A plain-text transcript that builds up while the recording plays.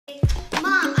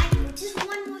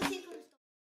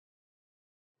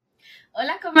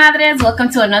Hola Comadres, welcome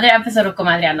to another episode of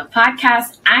Comadreando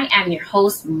podcast. I am your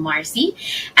host, Marcy,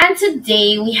 and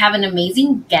today we have an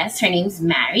amazing guest. Her name's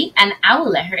Mary, and I will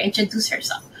let her introduce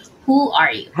herself. Who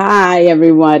are you? Hi,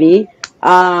 everybody.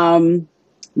 My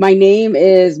name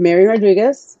is Mary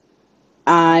Rodriguez.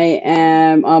 I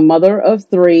am a mother of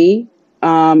three.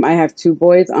 I have two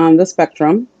boys on the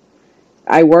spectrum.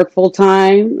 I work full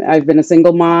time. I've been a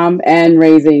single mom and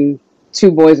raising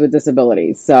two boys with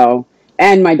disabilities.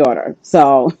 And my daughter.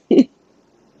 So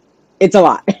it's a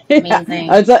lot. Amazing.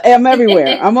 I'm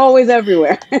everywhere. I'm always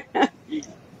everywhere. I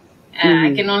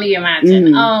can only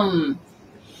imagine.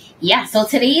 So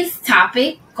today's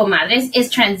topic, Comadres,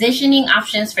 is transitioning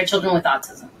options for children with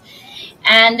autism.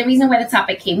 And the reason why the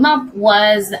topic came up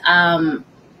was,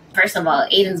 first of all,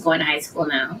 Aiden's going to high school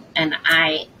now, and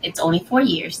it's only 4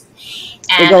 years.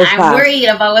 And I'm worried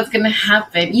about what's going to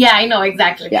happen. Yeah, I know,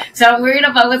 exactly. Yeah. So I'm worried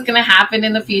about what's going to happen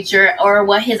in the future or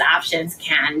what his options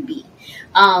can be.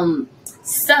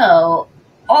 So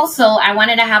also, I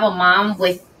wanted to have a mom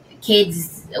with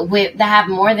kids that have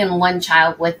more than one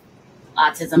child with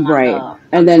autism. Right.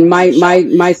 And then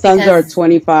my sons are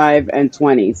 25 and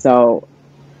 20, so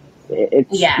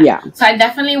yeah. So I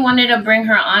definitely wanted to bring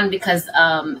her on because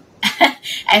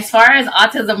as far as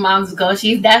autism moms go,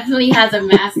 she definitely has a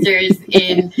master's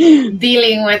in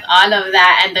dealing with all of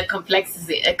that and the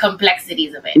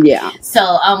complexities of it. Yeah.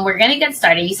 So we're gonna get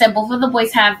started. You said both of the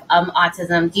boys have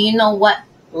autism. Do you know what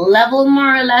level,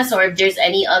 more or less, or if there's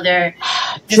any other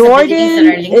disabilities that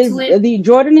are linked to it?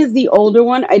 Jordan is the older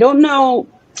one. I don't know,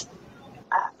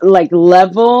 like,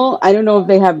 level. I don't know if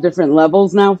they have different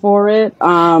levels now for it.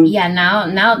 Now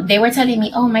they were telling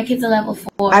me, oh, my kid's a level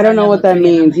 4. I don't know what that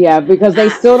means. Yeah, because they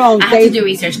still don't. I have to do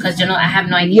research because I have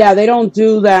no idea. Yeah, they don't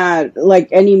do that, like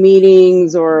any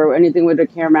meetings or anything with a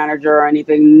care manager or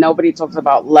anything. Nobody talks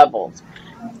about levels.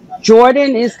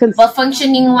 Jordan is but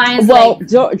functioning wise. Well,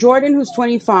 Jordan, who's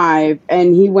 25,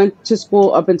 and he went to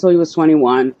school up until he was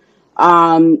 21.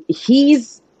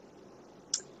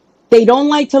 They don't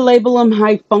like to label him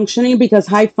high functioning because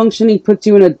high functioning puts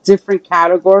you in a different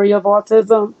category of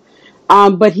autism.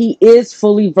 But he is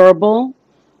fully verbal.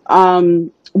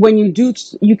 When you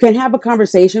can have a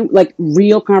conversation, like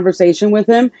real conversation with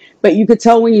him, but you could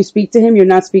tell when you speak to him, you're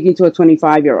not speaking to a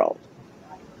 25-year-old.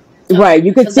 Okay. Right.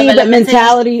 You could see that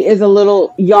mentality is a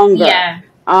little younger. Yeah.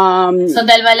 So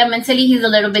developmentally, he's a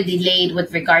little bit delayed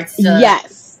with regards to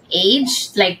age,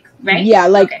 like. Right? Yeah,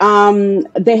 like,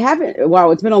 they haven't, wow,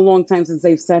 it's been a long time since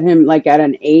they've set him, like, at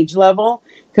an age level,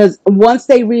 because once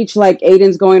they reach, like,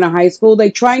 Aiden's going to high school, they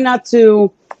try not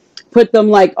to put them,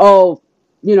 like,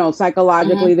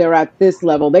 psychologically they're at this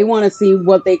level. They want to see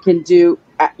what they can do,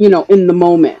 in the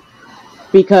moment,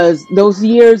 because those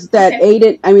years that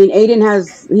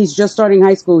he's just starting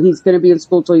high school, he's going to be in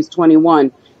school till he's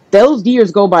 21. Those years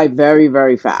go by very,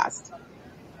 very fast.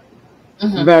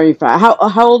 Very fast.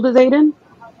 How old is Aiden?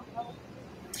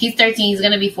 He's 13. He's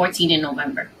going to be 14 in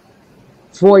November.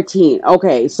 14.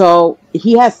 Okay. So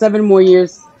he has 7 more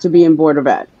years to be in Board of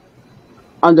Ed.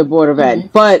 Under Board of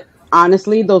Ed. But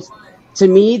honestly, those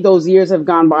years have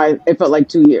gone by, it felt like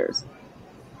 2 years.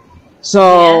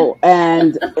 So,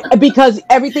 and because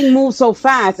everything moves so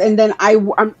fast, and then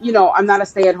I'm not a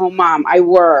stay-at-home mom. I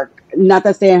work. Not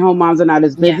that stay-at-home moms are not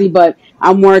as busy, but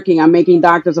I'm working. I'm making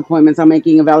doctor's appointments. I'm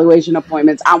making evaluation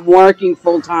appointments. I'm working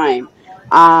full-time.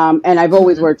 And I've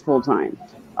always worked full time.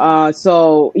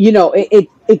 So,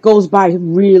 it goes by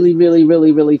really, really,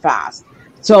 really, really fast.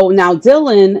 So now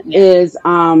Dylan is,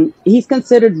 he's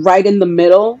considered right in the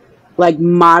middle, like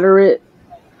moderate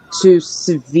to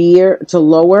severe to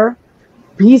lower.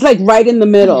 He's like right in the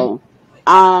middle.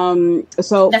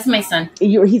 So that's my son.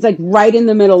 He's like right in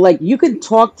the middle. Like you can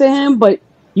talk to him, but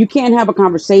you can't have a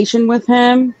conversation with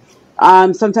him.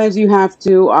 Sometimes you have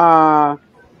to,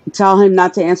 tell him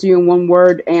not to answer you in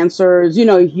one-word answers.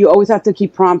 You always have to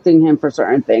keep prompting him for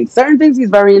certain things. Certain things he's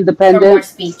very independent. For more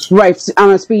speech. Right,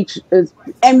 on a speech.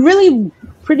 And really,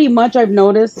 pretty much I've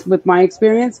noticed with my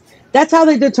experience, that's how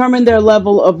they determine their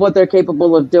level of what they're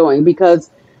capable of doing. Because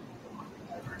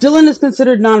Dylan is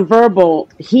considered nonverbal.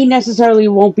 He necessarily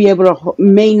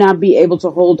may not be able to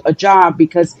hold a job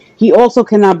because he also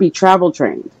cannot be travel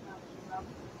trained.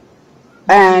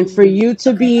 And for you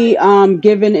to be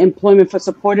given employment, for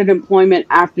supported employment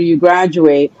after you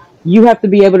graduate, you have to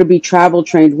be able to be travel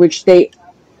trained, which they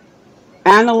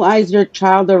analyze your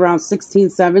child around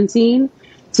 16, 17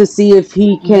 to see if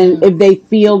he can, if they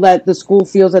feel that the school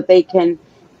feels that they can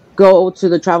go to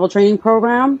the travel training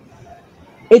program.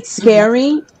 It's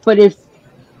scary, but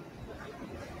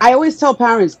I always tell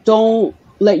parents, don't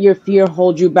let your fear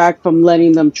hold you back from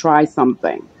letting them try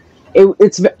something.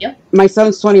 It's my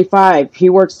son's 25. He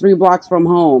works 3 blocks from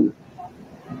home.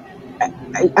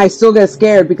 I still get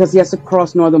scared because he has to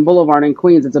cross Northern Boulevard in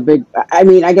Queens. It's a big. I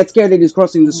mean, I get scared that he's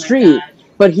crossing the street,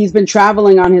 but he's been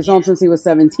traveling on his own since he was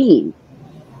 17.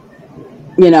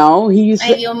 You know, he used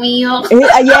to.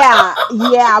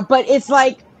 Yeah, but it's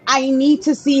like I need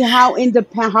to see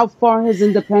how far his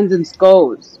independence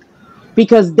goes,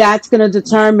 because that's going to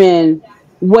determine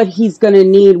what he's going to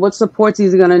need, what supports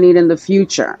he's going to need in the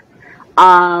future.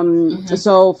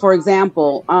 So, for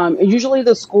example, usually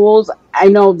the schools, I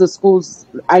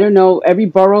don't know, every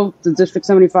borough, the District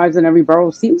 75s in every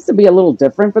borough seems to be a little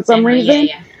different for some reason.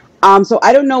 So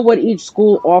I don't know what each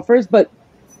school offers, but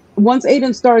once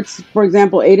Aiden starts, for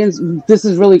example, this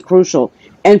is really crucial.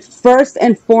 And first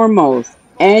and foremost,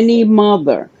 any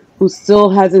mother who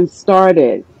still hasn't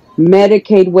started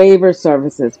Medicaid waiver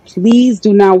services, please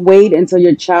do not wait until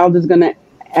your child is going to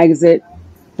exit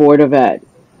Board of Ed.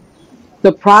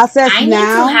 The process I need to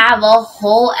have a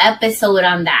whole episode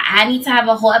on that.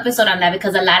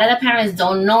 Because a lot of the parents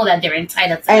don't know that they're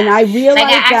entitled to that. And I realized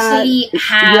I actually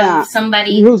have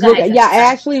somebody who's looking. Yeah, I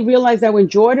actually realized that when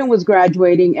Jordan was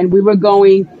graduating and we were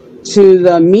going to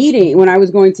the meeting, when I was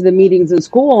going to the meetings in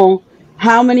school,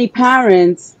 how many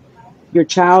parents, your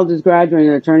child is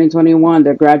graduating, they're turning 21,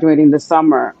 they're graduating this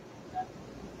summer.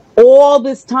 All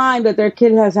this time that their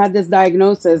kid has had this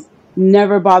diagnosis,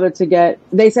 never bothered to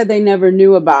they said they never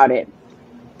knew about it.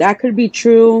 That could be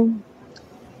true.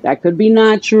 That could be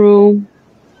not true.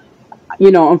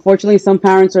 You know, unfortunately, some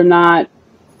parents are not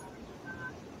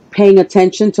paying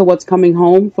attention to what's coming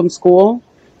home from school,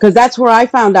 because that's where I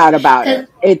found out about it.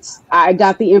 I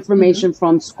got the information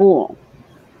from school.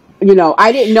 You know,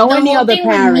 I didn't know any other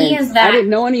parents. I didn't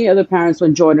know any other parents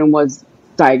when Jordan was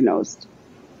diagnosed.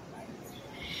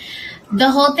 The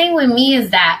whole thing with me is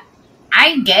that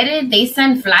I get it. They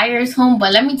send flyers home,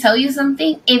 but let me tell you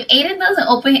something. If Aiden doesn't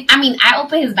I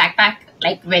open his backpack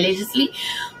like religiously,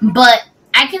 but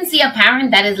I can see a parent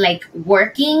that is like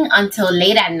working until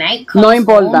late at night. No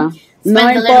importa.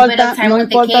 Spends a little bit of time with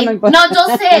the kid. No,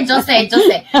 just say.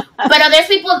 But there's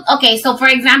people. Okay, so for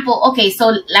example,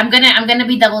 so I'm gonna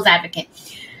be devil's advocate.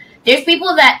 There's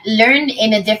people that learn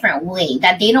in a different way,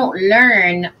 that they don't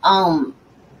learn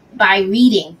by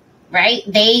reading, right?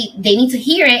 They need to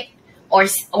hear it or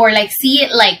like see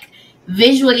it like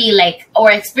visually, like,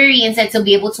 or experience it to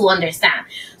be able to understand.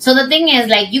 So the thing is,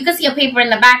 like, you can see a paper in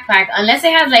the backpack, unless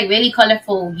it has like really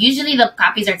colorful, usually the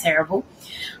copies are terrible,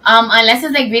 unless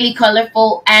it's like really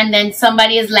colorful, and then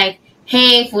somebody is like,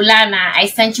 hey fulana, I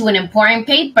sent you an important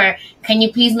paper, can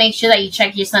you please make sure that you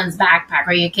check your son's backpack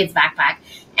or your kid's backpack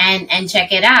and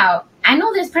check it out. I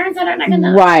know there's parents that are not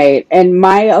gonna. Right, and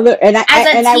my other, and I, as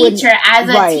and a I would, teacher, I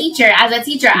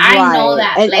know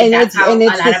that. And it's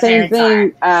the same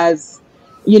thing as,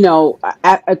 you know,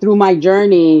 through my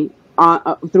journey,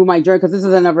 because this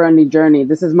is a never-ending journey.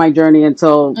 This is my journey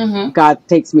until God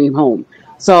takes me home.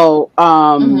 So,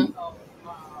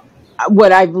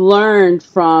 what I've learned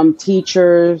from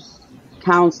teachers,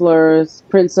 counselors,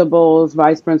 principals,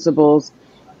 vice principals,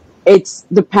 it's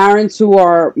the parents who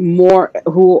are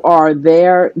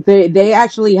there. They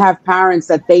actually have parents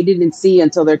that they didn't see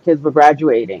until their kids were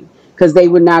graduating, because they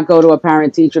would not go to a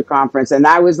parent teacher conference. And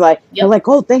I was like, they're like,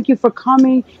 oh, thank you for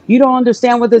coming. You don't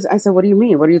understand what this. I said, what do you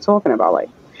mean? What are you talking about? Like,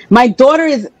 my daughter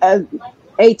is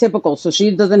atypical, so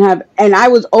she doesn't have, and I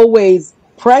was always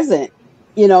present.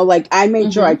 You know, like, I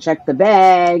made sure I checked the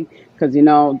bag, because, you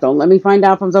know, don't let me find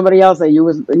out from somebody else that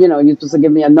you're supposed to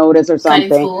give me a notice or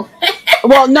something.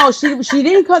 Well, no, she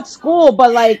didn't cut school,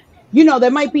 but, like, you know,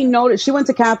 there might be notice. She went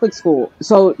to Catholic school,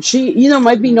 so she, you know,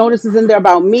 might be notices in there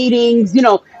about meetings. You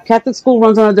know, Catholic school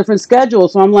runs on a different schedule,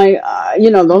 so I'm like,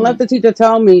 you know, don't let the teacher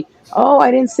tell me, oh,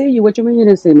 I didn't see you. What you mean you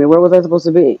didn't see me? Where was I supposed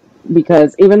to be?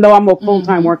 Because even though I'm a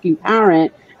full-time working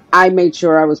parent, I made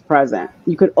sure I was present.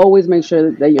 You could always make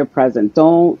sure that you're present.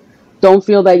 Don't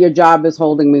feel that your job is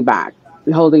holding you back.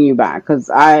 Because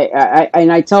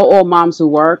I tell all moms who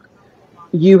work,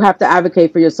 you have to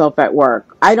advocate for yourself at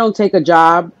work. I don't take a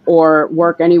job or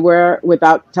work anywhere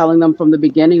without telling them from the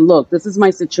beginning, look, this is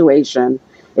my situation.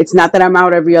 It's not that I'm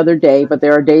out every other day, but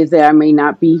there are days that I may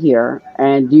not be here,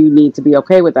 and you need to be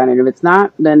okay with that. And if it's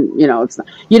not, then, you know, it's not.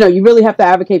 You know, you really have to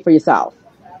advocate for yourself,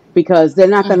 because they're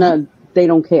not they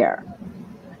don't care.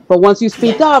 But once you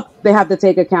speak up, they have to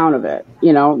take account of it.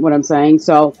 You know what I'm saying?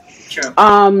 So,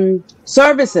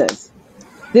 services.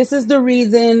 This is the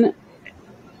reason.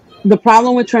 The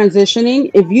problem with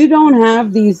transitioning, if you don't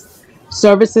have these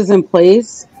services in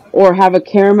place or have a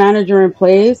care manager in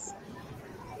place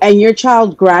and your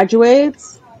child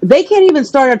graduates, they can't even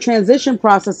start a transition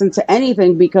process into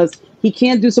anything because he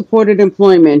can't do supported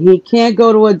employment. He can't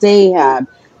go to a day hab.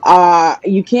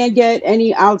 You can't get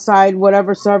any outside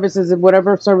whatever services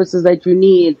that you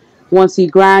need once he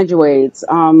graduates.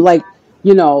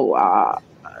 You know,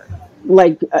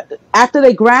 after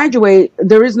they graduate,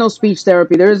 there is no speech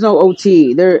therapy, there is no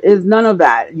OT, there is none of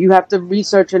that. You have to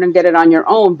research it and get it on your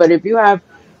own. But if you have,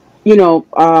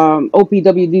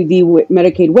 OPWDD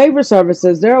Medicaid waiver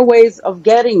services, there are ways of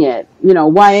getting it.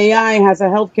 YAI has a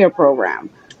healthcare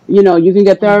program. You can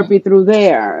get therapy through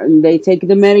there, and they take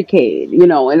the Medicaid,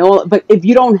 and all. But if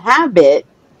you don't have it,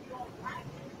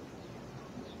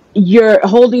 you're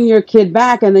holding your kid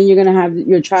back, and then you're going to have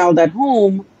your child at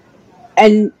home.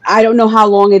 And I don't know how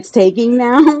long it's taking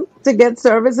now to get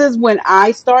services. When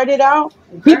I started out,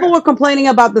 people were complaining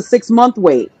about the 6-month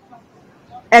wait.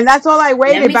 And that's all I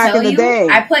waited back in the day.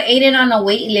 I put Aiden on a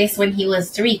wait list when he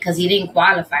was 3 because he didn't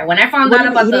qualify. When I found out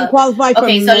about he didn't qualify for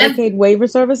Medicaid waiver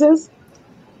services?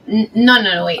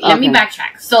 No, wait. Let me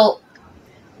backtrack. So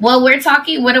what we're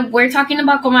talking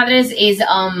about, comadres, is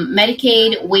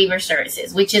Medicaid waiver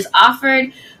services, which is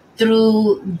offered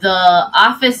through the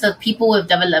Office of People with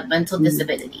Developmental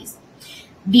Disabilities.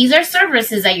 These are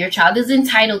services that your child is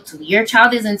entitled to. Your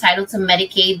child is entitled to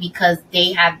Medicaid because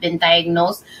they have been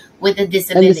diagnosed with a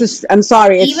disability. And this is, I'm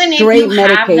sorry, it's even straight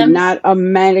Medicaid, not a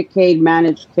Medicaid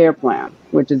managed care plan,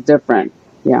 which is different.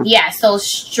 Yeah. Yeah, so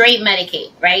straight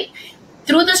Medicaid, right?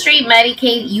 Through the straight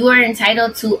Medicaid, you are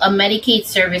entitled to a Medicaid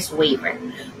service waiver,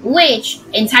 which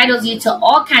entitles you to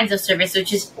all kinds of service,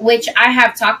 which I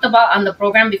have talked about on the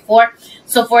program before.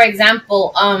 So, for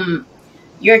example,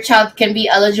 your child can be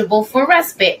eligible for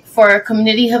respite, for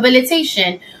community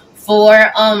rehabilitation,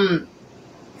 for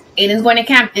Aiden's going to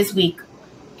camp this week.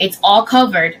 It's all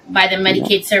covered by the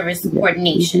Medicaid Service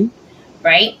Coordination,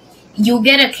 right? You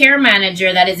get a care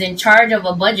manager that is in charge of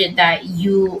a budget that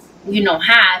you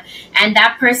have, and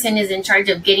that person is in charge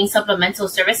of getting supplemental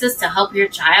services to help your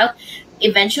child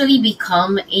eventually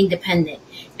become independent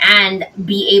and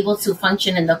be able to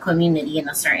function in the community in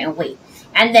a certain way.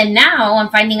 And then now I'm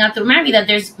finding out through Mary that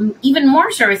there's even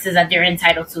more services that they're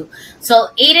entitled to. So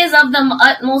it is of the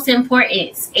utmost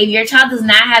importance. If your child does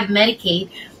not have Medicaid,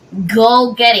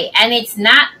 go get it. And it's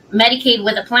not Medicaid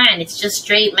with a plan. It's just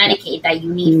straight Medicaid that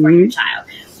you need for your child.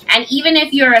 And even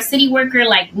if you're a city worker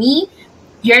like me,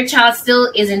 your child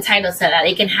still is entitled to that.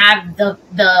 They can have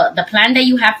the plan that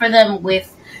you have for them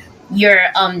with your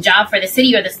job for the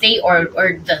city or the state or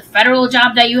the federal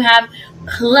job that you have,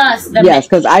 plus the yes,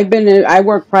 because I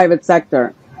work private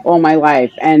sector all my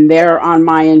life, and they're on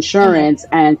my insurance,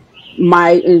 and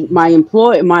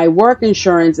my work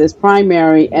insurance is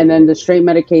primary, and then the straight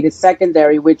Medicaid is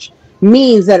secondary, which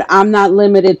means that I'm not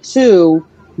limited to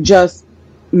just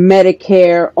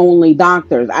Medicare only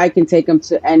doctors. I can take them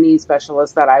to any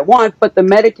specialist that I want, but the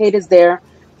Medicaid is there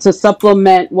to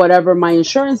supplement whatever my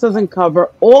insurance doesn't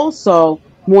cover. Also,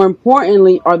 more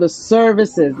importantly, are the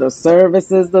services.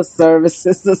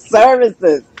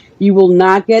 You will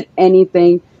not get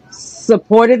anything.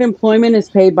 Supported employment is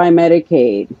paid by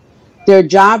Medicaid. Their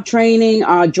job training,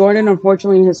 Jordan,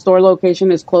 unfortunately, his store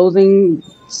location is closing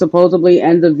supposedly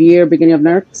end of year, beginning of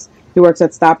next. He works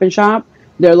at Stop and Shop.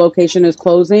 Their location is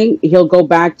closing. He'll go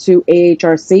back to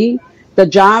AHRC. The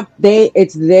job,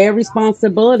 it's their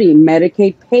responsibility.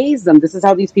 Medicaid pays them. This is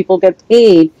how these people get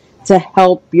paid to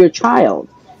help your child.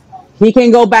 He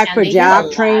can go back for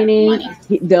job training.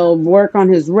 They'll work on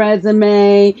his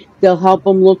resume. They'll help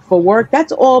him look for work.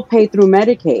 That's all paid through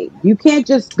Medicaid. You can't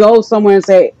just go somewhere and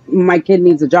say, my kid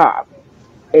needs a job.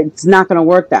 It's not going to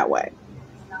work that way.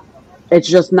 It's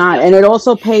just not. And it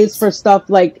also pays for stuff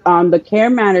like the care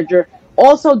manager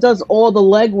also does all the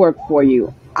legwork for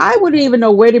you. I wouldn't even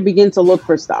know where to begin to look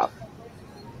for stuff.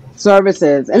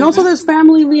 Services. And also there's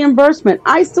family reimbursement.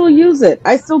 I still use it.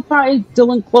 I still buy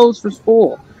Dylan clothes for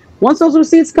school. Once those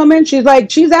receipts come in, she's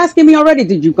asking me already,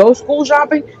 did you go school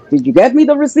shopping? Did you get me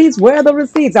the receipts? Where are the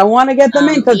receipts? I want to get them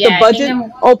in because the budget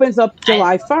opens up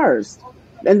July 1st.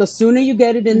 And the sooner you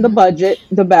get it in the budget,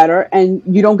 the better. And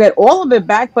you don't get all of it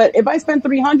back. But if I spend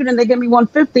 $300 and they give me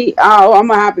 $150, I'm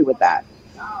happy with that.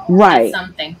 Right. That's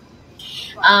something.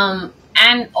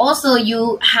 And also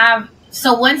you have,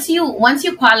 so once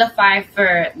you qualify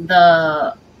for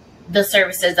the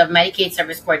services of Medicaid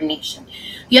Service Coordination,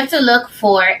 you have to look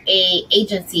for a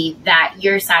agency that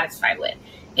you're satisfied with.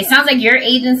 It sounds like your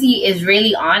agency is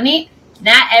really on it.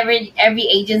 Not every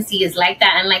agency is like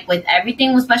that. And like with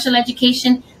everything with special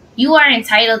education, you are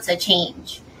entitled to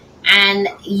change. And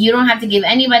you don't have to give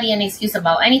anybody an excuse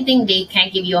about anything. They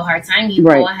can't give you a hard time. You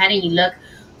go ahead and you look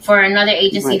for another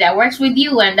agency that works with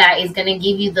you and that is going to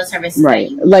give you the services.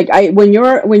 Right. Like when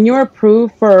you're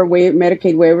approved for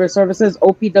Medicaid waiver services,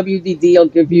 OPWDD will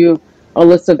give you a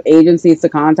list of agencies to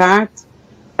contact.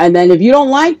 And then if you don't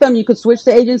like them, you could switch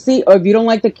to agency, or if you don't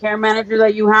like the care manager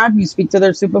that you have, you speak to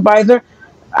their supervisor.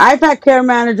 I've had care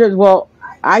managers. Well,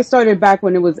 I started back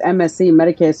when it was MSC,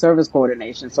 Medicare Service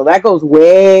Coordination. So that goes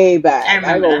way back.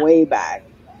 I go way back.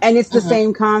 And it's the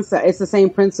same concept. It's the same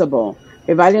principle.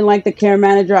 If I didn't like the care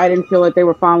manager, I didn't feel like they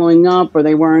were following up or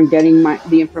they weren't getting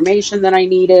the information that I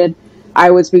needed,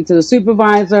 I would speak to the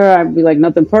supervisor. I'd be like,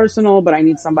 nothing personal, but I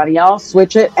need somebody else.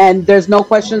 Switch it. And there's no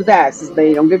questions asked.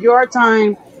 They don't give you our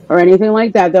time or anything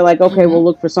like that. They're like, okay, we'll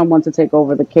look for someone to take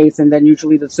over the case. And then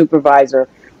usually the supervisor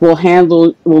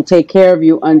will take care of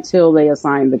you until they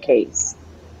assign the case.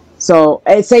 So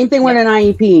same thing with an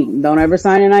IEP. Don't ever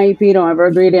sign an IEP. Don't ever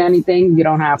agree to anything. You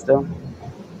don't have to.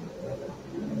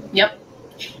 Yep.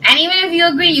 And even if you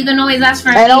agree, you can always ask for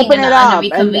a meeting open it up.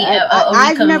 I've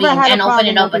never had a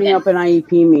problem opening up an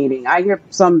IEP meeting. I hear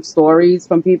some stories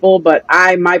from people, but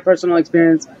my personal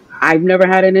experience, I've never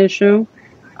had an issue.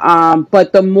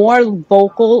 But the more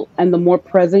vocal and the more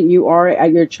present you are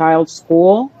at your child's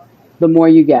school, the more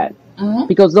you get.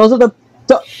 Because those are the...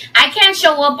 I can't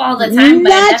show up all the time, but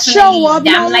not show up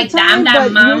I'm like time,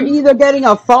 that mom. You're either getting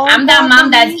a phone. I'm that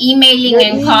mom that's emailing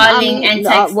and calling and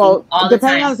texting all the time.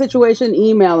 Depending on the situation,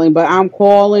 emailing, but I'm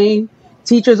calling.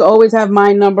 Teachers always have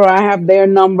my number. I have their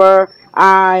number.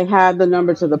 I have the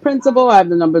number to the principal. I have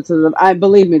the number to the...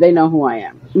 believe me, they know who I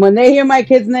am. When they hear my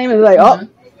kid's name, it's like, oh,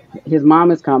 his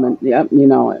mom is coming. Yep, you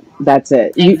know it. That's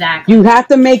it. Exactly. You have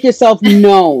to make yourself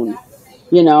known.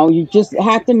 You know, you just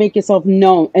have to make yourself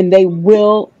known, and they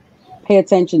will pay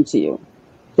attention to you.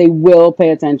 They will pay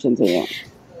attention to you.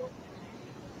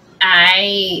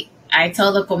 I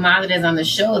told the comadres on the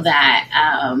show that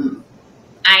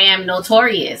I am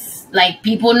notorious. Like,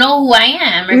 people know who I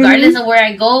am, regardless of where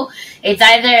I go. It's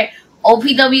either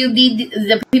OPWD,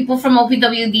 the people from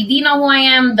OPWDD know who I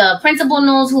am, the principal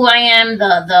knows who I am,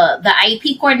 the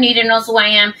IEP coordinator knows who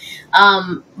I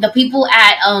am, the people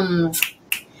at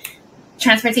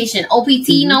transportation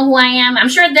OPT know who I am. I'm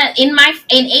sure that in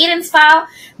Aiden's file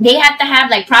they have to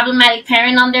have like problematic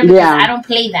parent on there, because I don't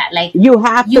play that. Like, you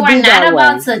are not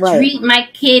about to treat my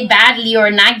kid badly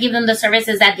or not give them the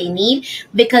services that they need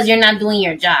because you're not doing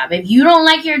your job. If you don't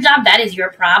like your job, that is your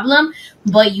problem,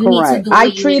 but you need to do I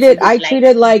treat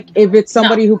it like if it's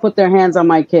somebody who put their hands on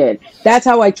my kid. That's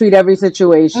how I treat every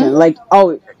situation. Like,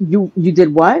 oh, you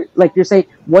did what? Like, you're saying,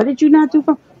 what did you not do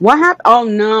for... What happened? Oh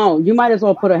no, you might as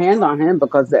well put a hand on him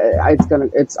because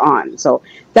it's on. So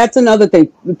that's another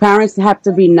thing. Parents have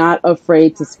to be not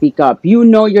afraid to speak up. You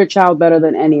know your child better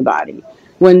than anybody.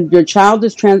 When your child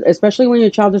is especially when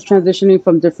your child is transitioning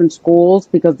from different schools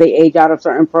because they age out of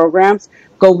certain programs,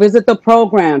 go visit the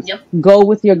programs. Go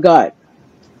with your gut.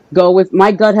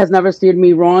 My gut has never steered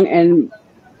me wrong, and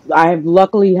I have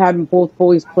luckily had both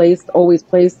always placed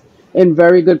in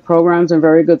very good programs and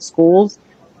very good schools.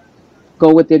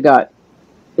 Go with your gut.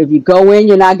 If you go in,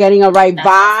 you're not getting a right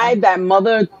vibe. That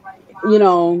mother,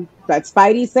 that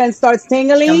spidey sense starts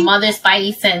tingling. The mother's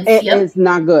spidey sense. It is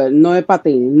not good. No es para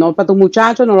ti. No para tu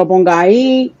muchacho. No lo ponga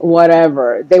ahí.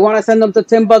 Whatever. They want to send them to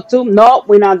Timbuktu. No,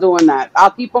 we're not doing that. I'll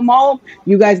keep them home.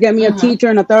 You guys get me a teacher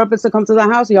and a therapist to come to the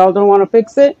house. Y'all don't want to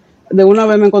fix it. They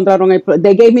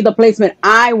gave me the placement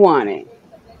I wanted.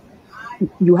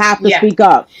 You have to speak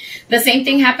up. The same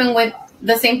thing happened with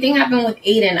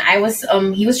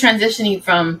Aiden. He was transitioning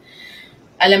from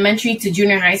elementary to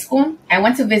junior high school. I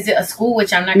went to visit a school,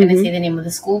 which I'm not going to say the name of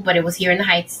the school, but it was here in the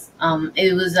Heights.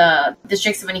 It was a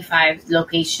District 75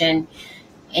 location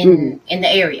in the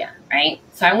area, right?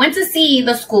 So I went to see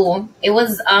the school. It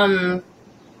was, I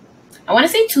want to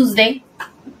say Tuesday.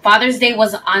 Father's Day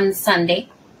was on Sunday.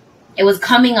 It was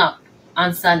coming up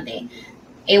on Sunday.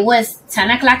 It was 10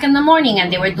 o'clock in the morning,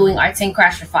 and they were doing arts and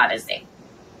crafts for Father's Day.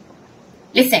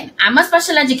 Listen, I'm a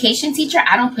special education teacher.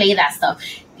 I don't play that stuff.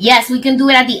 Yes, we can do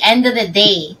it at the end of the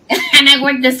day. And I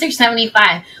work District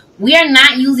 75. We are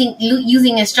not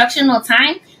using instructional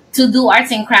time to do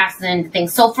arts and crafts and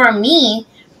things. So for me,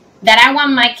 that I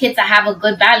want my kids to have a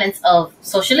good balance of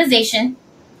socialization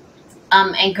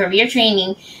and career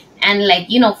training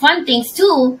and fun things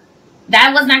too,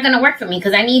 that was not going to work for me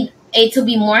because I need it to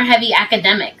be more heavy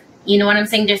academic. You know what I'm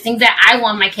saying? There's things that I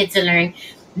want my kids to learn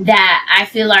that I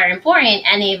feel are important,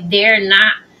 and if they're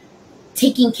not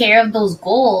taking care of those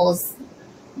goals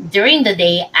during the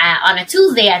day on a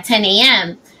Tuesday at 10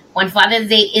 a.m. when Father's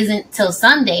Day isn't till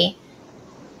Sunday,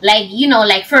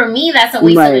 for me, that's a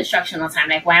waste of instructional time.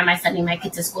 Like, why am I sending my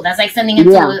kid to school? That's like sending him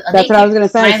to that's what I was going to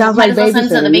say. It sounds like babysitting.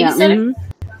 To the babysitter.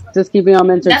 just keeping them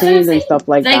entertained and stuff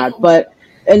like that. But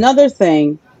another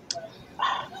thing,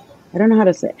 I don't know how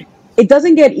to say it. It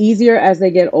doesn't get easier as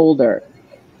they get older.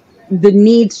 The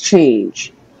needs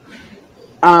change.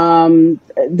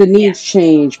 The needs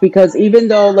change because even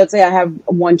though, let's say I have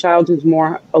one child who's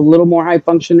a little more high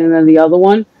functioning than the other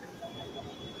one,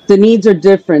 the needs are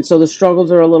different. So the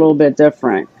struggles are a little bit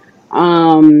different.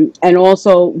 And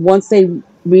also once they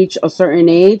reach a certain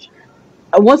age,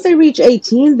 once they reach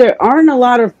 18, there aren't a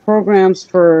lot of programs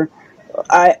for,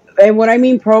 and when I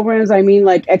mean programs, I mean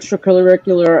like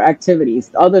extracurricular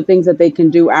activities, other things that they can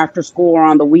do after school or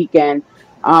on the weekend.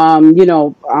 You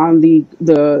know, on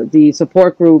the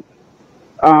support group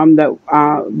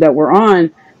that we're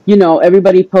on, you know,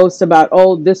 everybody posts about,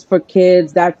 oh, this for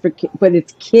kids, that for kids, but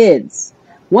it's kids.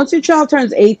 Once your child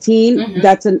turns 18,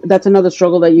 that's another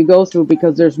struggle that you go through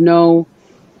because there's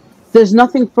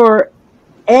nothing for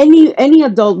any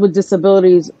adult with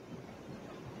disabilities,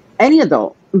 any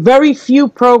adult. Very few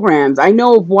programs. I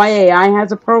know YAI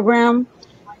has a program.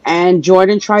 And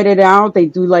Jordan tried it out. They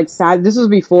do like this was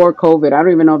before COVID. I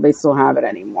don't even know if they still have it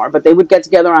anymore. But they would get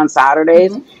together on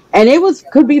Saturdays, and it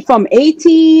could be from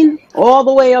 18 all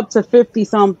the way up to 50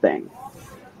 something,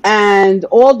 and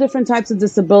all different types of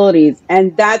disabilities.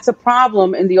 And that's a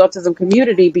problem in the autism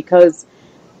community because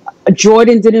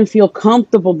Jordan didn't feel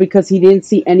comfortable because he didn't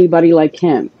see anybody like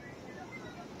him.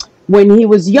 When he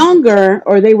was younger,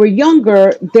 or they were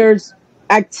younger, there's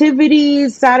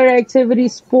activities, Saturday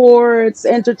activities, sports,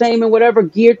 entertainment, whatever,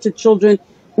 geared to children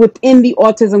within the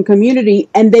autism community,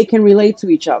 and they can relate to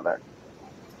each other.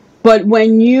 But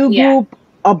when you group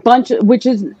a bunch of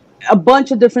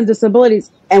different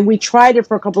disabilities, and we tried it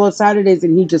for a couple of Saturdays,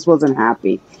 and he just wasn't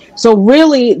happy. So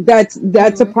really, that's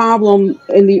a problem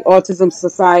in the autism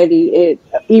society.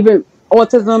 Even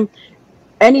autism,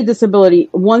 any disability,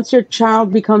 once your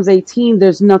child becomes 18,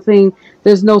 there's no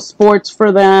sports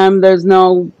for them, there's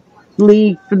no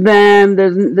league for them,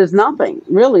 there's nothing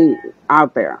really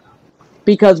out there.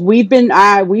 Because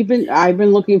I've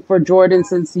been looking for Jordan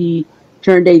since he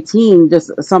turned 18,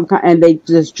 and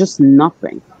there's just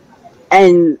nothing.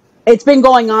 And it's been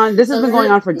going on, this has been going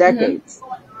on for decades.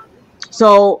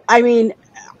 So, I mean,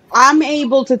 I'm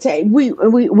able to take,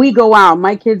 we go out,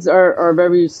 my kids are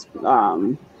very,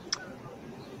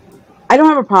 I don't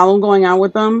have a problem going out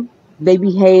with them. They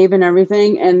behave and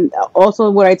everything. And also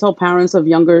what I tell parents of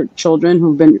younger children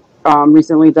who've been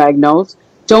recently diagnosed,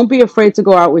 don't be afraid to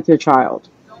go out with your child.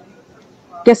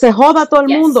 Que se joda todo el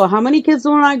mundo. How many kids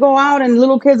do I go out and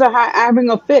little kids are having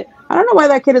a fit? I don't know why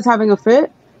that kid is having a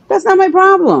fit. That's not my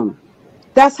problem.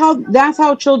 That's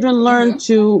how children learn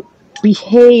to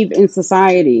behave in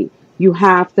society. You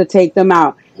have to take them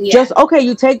out.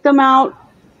 You take them out,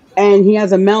 and he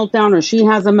has a meltdown or she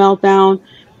has a meltdown,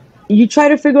 you try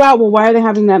to figure out, well, why are they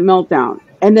having that meltdown?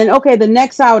 And then, the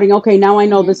next outing, now I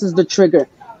know this is the trigger.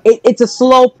 It's a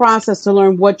slow process to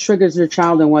learn what triggers your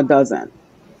child and what doesn't.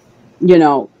 You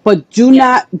know, but do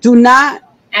not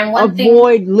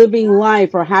avoid living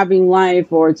life or having life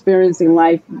or experiencing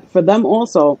life for them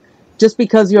also, just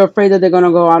because you're afraid that they're going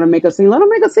to go out and make a scene. Let them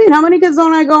make a scene. How many kids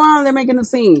don't I go out and they're making a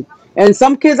scene? And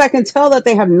some kids, I can tell that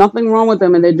they have nothing wrong with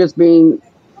them and they're just being,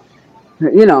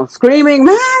 screaming,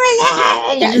 no.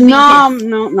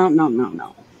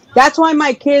 That's why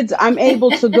my kids, I'm able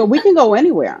to go, we can go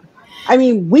anywhere. I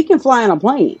mean, we can fly on a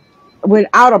plane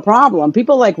without a problem.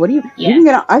 People are like, what do you can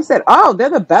get on? I said, oh,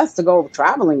 they're the best to go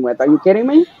traveling with. Are you kidding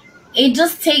me?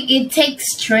 It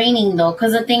takes training though,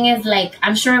 because the thing is, like,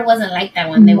 I'm sure it wasn't like that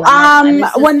when they were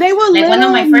when they were like little, one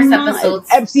of my first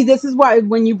episodes. See, this is why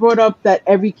when you brought up that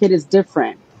every kid is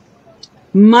different,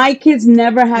 my kids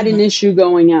never had an issue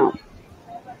going out.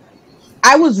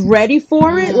 I was ready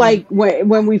for it, like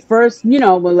when we first, when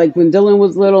Dylan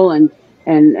was little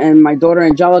and my daughter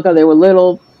Angelica, they were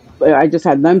little. I just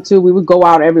had them too. We would go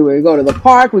out everywhere. We go to the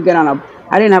park. We get on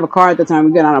I didn't have a car at the time.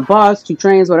 We get on a bus, 2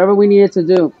 trains, whatever we needed to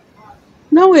do.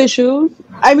 No issues.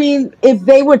 I mean, if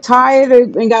they were tired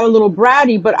and got a little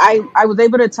bratty, but I was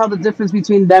able to tell the difference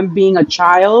between them being a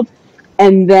child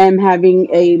and them having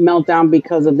a meltdown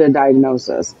because of their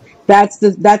diagnosis. That's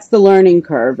the learning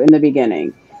curve in the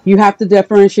beginning. You have to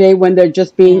differentiate when they're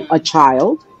just being a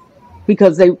child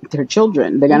because they're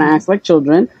children. They're going to act like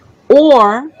children.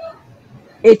 Or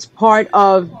it's part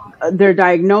of their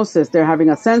diagnosis. They're having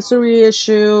a sensory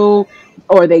issue,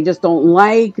 or they just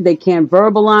they can't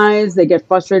verbalize. They get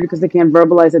frustrated because they can't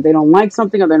verbalize that they don't like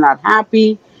something or they're not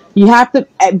happy. You have to,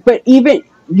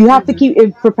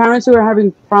 keep, for parents who are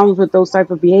having problems with those type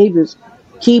of behaviors,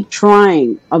 keep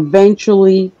trying.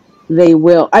 Eventually, they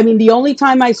will. I mean, the only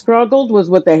time I struggled was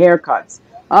with the haircuts.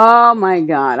 Oh my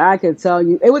God, I could tell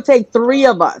you, it would take 3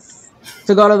 of us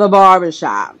to go to the barber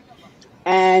shop.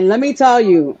 And let me tell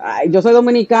you, yo soy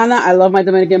dominicana. I love my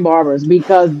Dominican barbers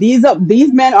because these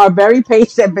men are very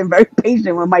patient. Have been very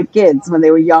patient with my kids when they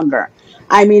were younger.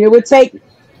 I mean, it would take.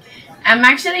 I'm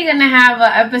actually gonna have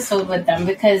an episode with them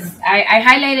because I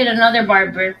highlighted another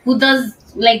barber who does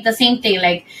like the same thing.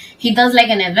 Like he does like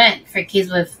an event for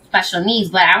kids with special needs.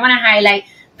 But I want to highlight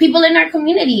people in our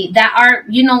community that are,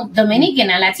 you know, Dominican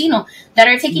and Latino that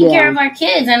are taking care of our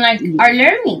kids and like are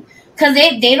learning. Because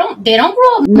they don't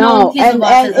grow up knowing kids with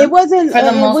autism. And it wasn't for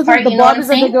the most part. The barbers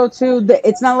that they go to.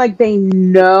 It's not like they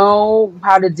know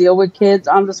how to deal with kids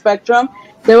on the spectrum.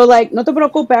 They were like, "No te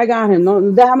preocupes, I got him. No,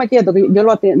 déjame quieto. Yo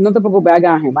lo atiendo. No te preocupes, I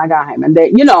got him. I got him." And they,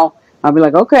 you know, I'll be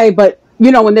like, "Okay," but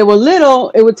you know, when they were little,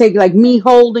 it would take like me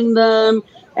holding them,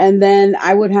 and then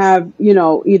I would have, you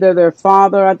know, either their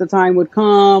father at the time would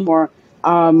come, or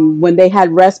when they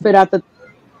had respite at the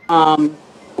um,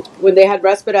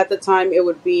 it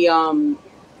would be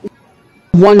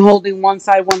one holding one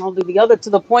side, one holding the other, to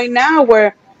the point now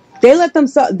where they let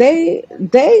themselves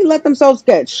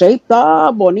get shaped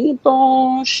up,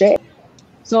 bonito, shaped.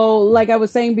 So, like I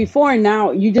was saying before,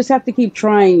 now you just have to keep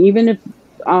trying, even if,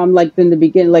 like in the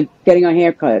beginning, like getting a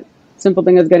haircut. Simple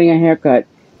thing as getting a haircut.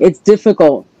 It's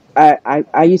difficult.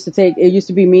 I used to take, it used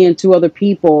to be me and two other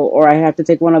people, or I had to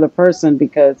take one other person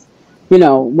because, you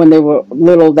know, when they were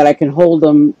little, that I can hold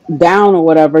them down or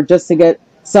whatever, just to get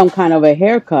some kind of a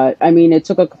haircut. I mean, it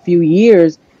took a few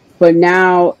years, but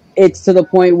now it's to the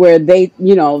point where they,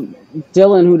 you know,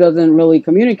 Dylan, who doesn't really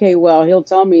communicate well, he'll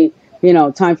tell me, you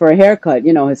know, time for a haircut.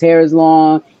 You know, his hair is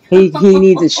long. He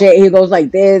needs a shave. He goes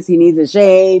like this. He needs a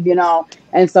shave, you know,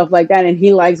 and stuff like that. And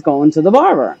he likes going to the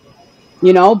barber,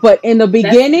 you know. But in the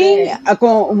beginning,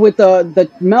 with the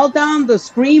meltdown, the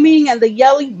screaming and the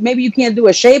yelling, maybe you can't do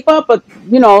a shape up, but,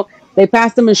 you know, they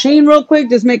pass the machine real quick,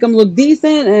 just make them look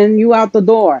decent, and you out the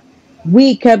door.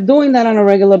 We kept doing that on a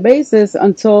regular basis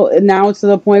until now it's to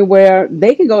the point where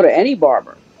they can go to any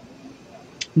barber.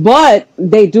 But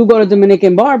they do go to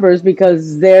Dominican barbers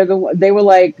because they were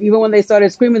like, even when they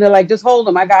started screaming, they're like, just hold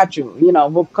him, I got you. You know,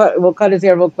 we'll cut his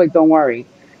hair real quick, don't worry.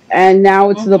 And now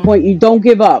it's to the point, you don't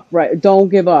give up, right? Don't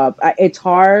give up. It's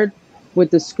hard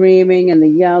with the screaming and the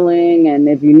yelling, and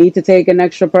if you need to take an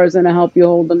extra person to help you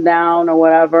hold them down or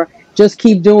whatever, just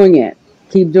keep doing it.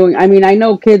 Keep doing. I mean, I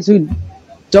know kids who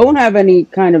don't have any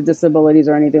kind of disabilities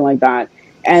or anything like that,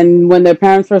 and when their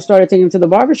parents first started taking them to the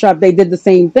barbershop, they did the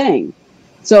same thing.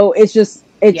 So it's just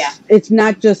it's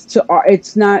not just to our,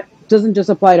 it's not doesn't just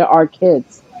apply to our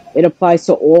kids. It applies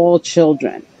to all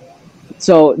children.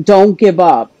 So don't give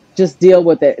up. Just deal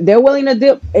with it. They're willing to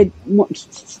deal it.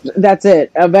 That's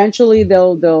it. Eventually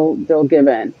they'll give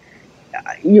in.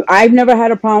 I've never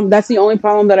had a problem. That's the only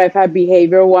problem that I've had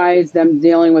behavior wise, them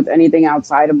dealing with anything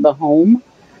outside of the home.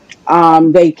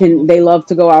 They love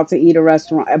to go out to eat a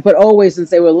restaurant, but always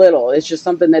since they were little, it's just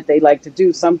something that they like to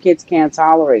do. Some kids can't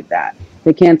tolerate that.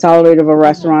 They can't tolerate if a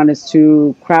restaurant is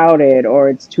too crowded or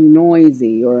it's too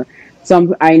noisy, or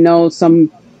I know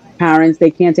some parents,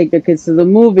 they can't take their kids to the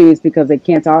movies because they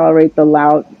can't tolerate the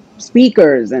loud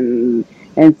speakers, and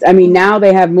I mean, now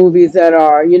they have movies that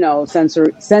are, you know,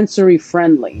 sensory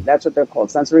friendly. That's what they're called,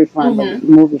 sensory friendly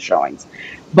movie showings.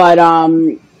 But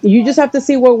you just have to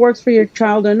see what works for your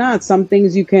child or not. Some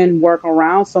things you can work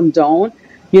around, some don't.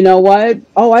 You know what?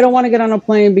 Oh, I don't want to get on a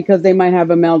plane because they might have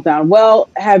a meltdown. Well,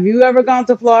 have you ever gone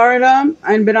to Florida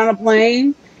and been on a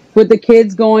plane with the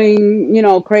kids going, you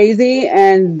know, crazy,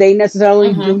 and they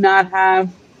necessarily do not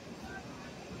have,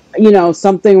 you know,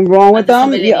 something wrong with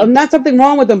them? Yeah, not something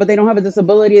wrong with them, but they don't have a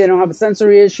disability. They don't have a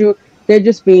sensory issue. They're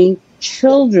just being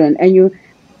children. And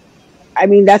I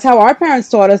mean, that's how our parents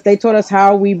taught us. They taught us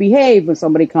how we behave. When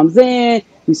somebody comes in,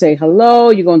 you say hello,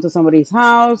 you go into somebody's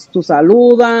house, tu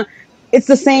saluda. It's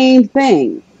the same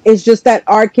thing. It's just that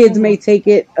our kids may take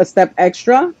it a step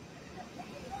extra.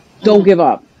 Don't give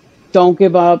up. Don't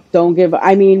give up. Don't give up.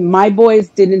 I mean, my boys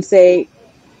didn't say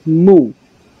moo.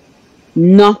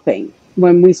 Nothing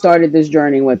when we started this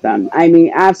journey with them. I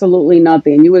mean, absolutely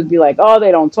nothing. You would be like, oh,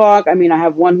 they don't talk. I mean, I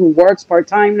have one who works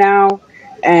part-time now,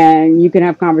 and you can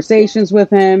have conversations with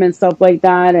him and stuff like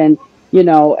that. And, you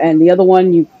know, and the other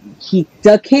one, he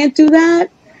can't do that,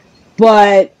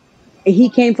 but he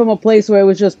came from a place where it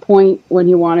was just point when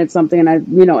he wanted something. And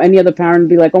you know, any other parent would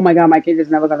be like, oh my God, my kid is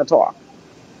never going to talk.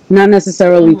 Not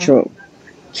necessarily true.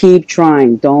 Keep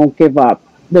trying. Don't give up.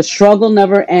 The struggle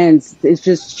never ends. It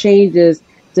just changes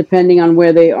depending on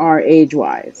where they are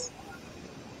age-wise.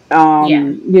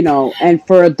 You know, and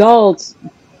for adults,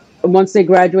 once they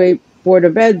graduate Board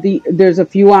of Ed, there's a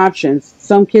few options.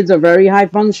 Some kids are very high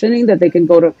functioning that they can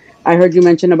go to. I heard you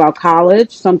mention about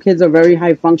college. Some kids are very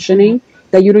high functioning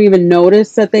that you don't even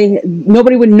notice that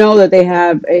nobody would know that they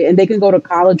have, and they can go to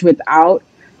college without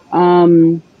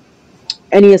um,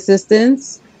 any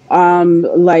assistance.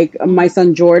 Like my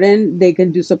son Jordan, they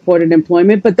can do supported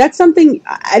employment, but that's something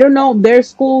I don't know. Their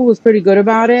school was pretty good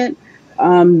about it.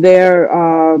 Their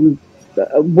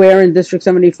where in District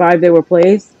 75 they were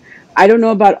placed. I don't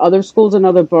know about other schools in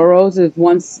other boroughs. If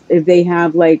they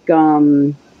have like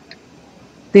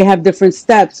they have different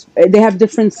steps. They have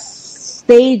different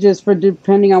stages for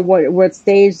depending on what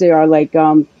stage they are. Like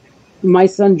my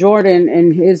son Jordan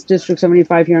in his District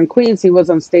 75 here in Queens, he was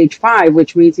on stage 5,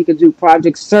 which means he could do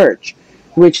Project Search,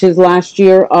 which his last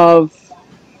year of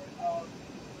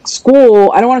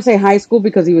school. I don't want to say high school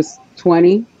because he was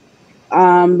 20.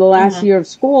 The last year of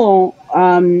school,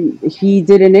 he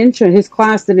did an intern. His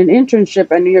class did an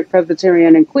internship at New York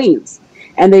Presbyterian in Queens,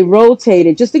 and they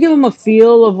rotated just to give him a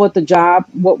feel of what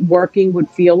working would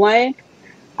feel like.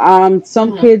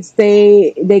 Some kids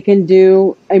they can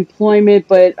do employment,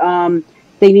 but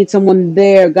they need someone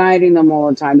there guiding them all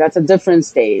the time. That's a different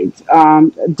stage.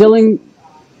 Dylan,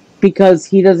 because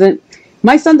he doesn't.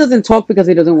 My son doesn't talk because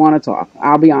he doesn't want to talk.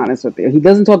 I'll be honest with you. He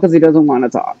doesn't talk because he doesn't want to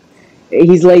talk.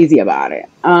 He's lazy about it.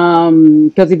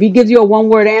 Because if he gives you a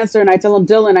one-word answer and I tell him,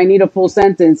 Dylan, I need a full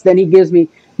sentence, then he gives me,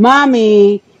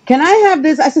 Mommy, can I have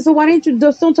this? I said, so why don't you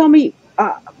just don't tell me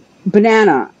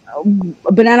banana?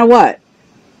 Banana what?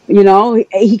 You know,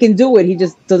 he can do it. He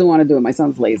just doesn't want to do it. My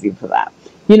son's lazy for that.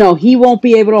 You know, he won't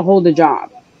be able to hold a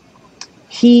job.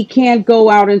 He can't go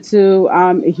out into,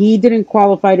 he didn't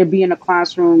qualify to be in a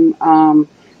classroom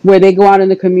where they go out in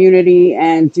the community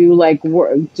and do like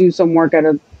do some work at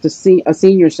a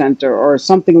senior center or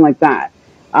something like that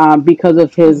because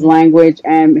of his language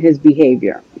and his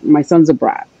behavior. My son's a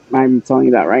brat. I'm telling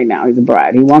you that right now. He's a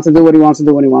brat. He wants to do what he wants to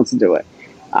do when he wants to do it.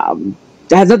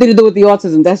 It has nothing to do with the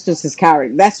autism. That's just his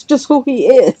character. That's just who he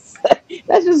is.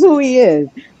 That's just who he is.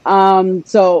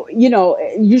 So, you know,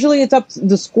 usually it's up to,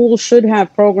 the school should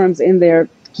have programs in there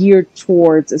geared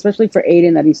towards, especially for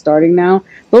Aiden that he's starting now.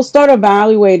 They'll start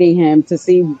evaluating him to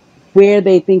see where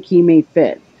they think he may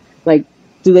fit. Like,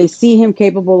 do they see him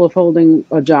capable of holding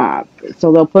a job?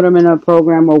 So they'll put him in a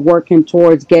program or work him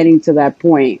towards getting to that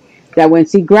point that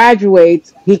once he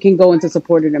graduates, he can go into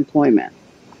supported employment.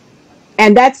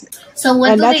 And that's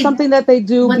something that they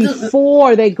do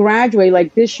before they graduate.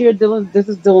 Like this year, this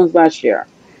is Dylan's last year.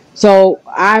 So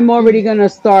I'm already going to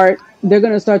start. They're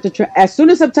going to start to as soon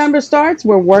as September starts,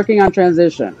 we're working on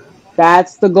transition.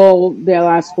 That's the goal. Their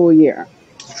last school year,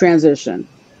 transition.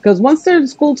 Because once they're in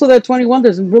school till they're 21,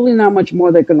 there's really not much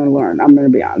more they're going to learn. I'm going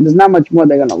to be honest. There's not much more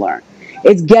they're going to learn.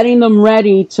 It's getting them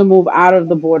ready to move out of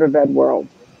the Board of Ed world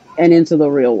and into the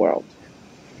real world.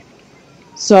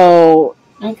 So,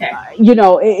 you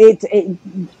know,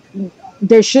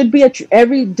 there should be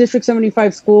every District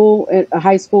 75 school at a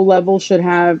high school level should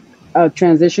have a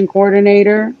transition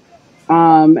coordinator.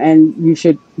 And you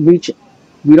should you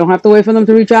don't have to wait for them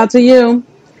to reach out to you.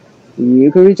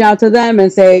 You can reach out to them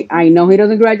and say, I know he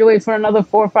doesn't graduate for another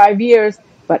 4 or 5 years,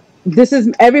 but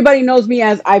everybody knows me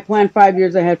as I plan 5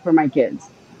 years ahead for my kids.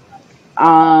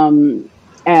 You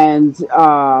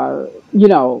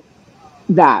know,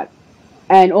 that.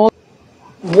 And also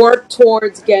work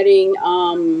towards getting,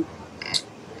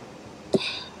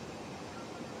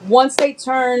 once they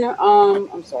turn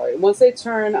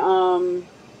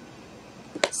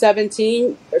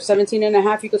 17 or 17 and a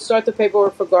half, you could start the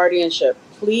paperwork for guardianship.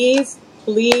 Please,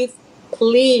 please,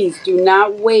 please do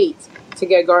not wait to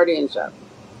get guardianship.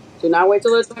 Do not wait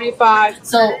till they're 25.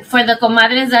 So for the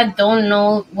comadres that don't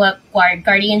know what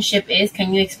guardianship is,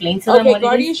 can you explain to them what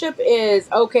guardianship is?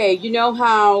 Okay, you know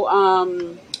how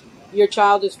your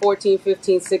child is 14,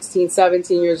 15, 16,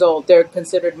 17 years old. They're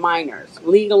considered minors.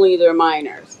 Legally, they're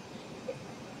minors.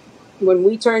 When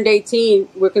we turned 18,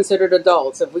 we're considered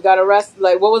adults. If we got arrested,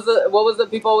 like what was the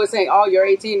people always saying? Oh, you're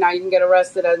 18, now you can get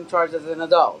arrested and charged as an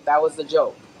adult. That was the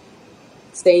joke.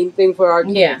 Same thing for our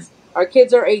kids. Yeah. Our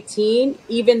kids are 18,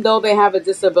 even though they have a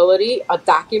disability, a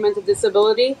documented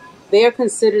disability, they are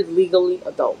considered legally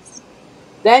adults.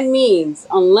 That means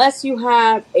unless you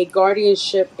have a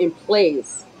guardianship in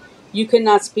place, you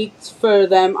cannot speak for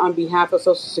them on behalf of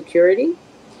Social Security.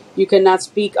 You cannot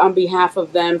speak on behalf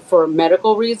of them for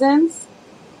medical reasons.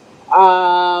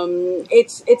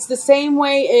 It's the same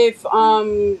way if,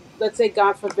 let's say,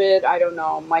 God forbid, I don't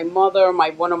know, my mother,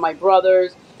 one of my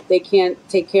brothers, they can't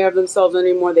take care of themselves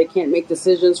anymore. They can't make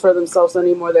decisions for themselves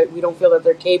anymore. That we don't feel that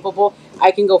they're capable.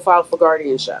 I can go file for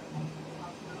guardianship.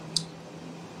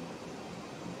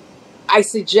 I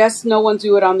suggest no one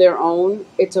do it on their own.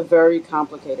 It's a very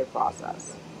complicated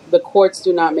process. The courts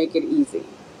do not make it easy.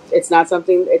 It's not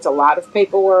something, it's a lot of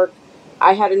paperwork.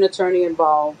 I had an attorney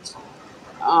involved.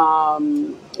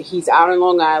 He's out in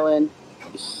Long Island.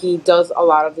 He does a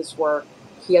lot of this work.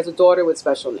 He has a daughter with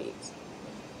special needs.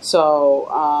 So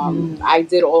I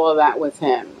did all of that with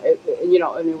him,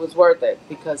 and it was worth it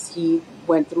because he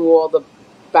went through all the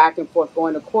back and forth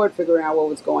going to court, figuring out what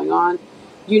was going on.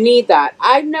 You need that.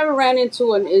 I've never ran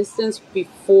into an instance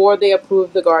before they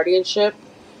approved the guardianship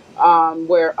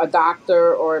where a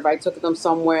doctor, or if I took them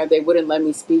somewhere, they wouldn't let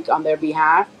me speak on their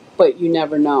behalf, but you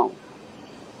never know.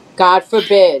 God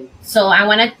forbid. So I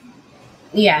want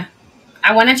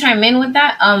to chime in with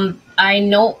that. I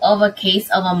know of a case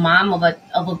of a mom of a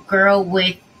girl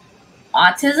with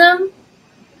autism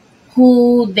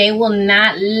who they will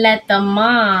not let the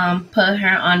mom put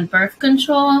her on birth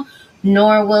control,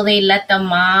 nor will they let the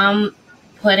mom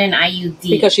put an IUD.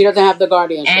 Because she doesn't have the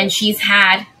guardianship. And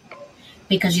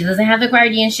because she doesn't have the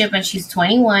guardianship, and she's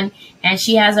 21, and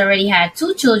she has already had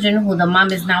 2 children who the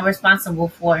mom is now responsible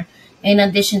for, in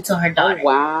addition to her daughter. Oh,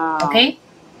 wow. Okay?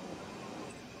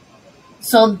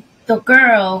 So the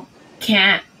girl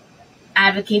can't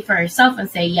advocate for herself and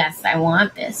say, yes, I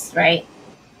want this, right?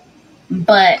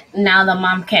 But now the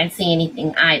mom can't say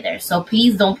anything either. So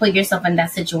please don't put yourself in that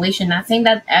situation. Not saying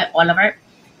that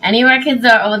any of our kids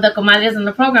or the comadres in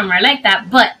the program are like that,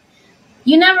 but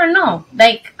you never know.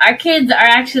 Like, our kids are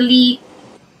actually,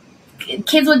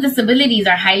 kids with disabilities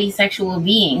are highly sexual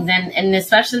beings, and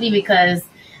especially because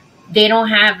they don't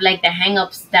have like the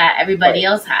hang-ups that everybody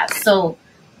else has. So,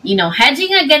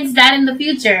 hedging against that in the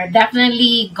future,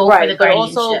 definitely go for the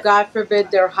guardianship. But also, God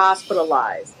forbid, they're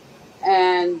hospitalized.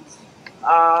 And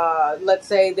let's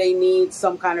say they need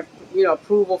some kind of,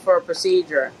 approval for a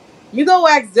procedure. You go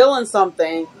ask Dylan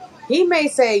something. He may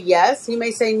say yes, he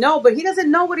may say no, but he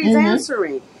doesn't know what he's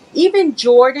answering. Even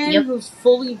Jordan, who's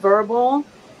fully verbal,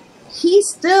 he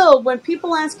still, when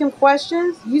people ask him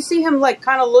questions, you see him like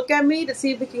kind of look at me to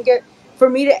see if he can get for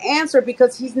me to answer,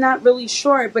 because he's not really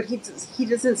sure, but he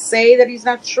doesn't say that he's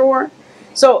not sure.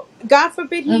 So God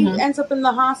forbid he ends up in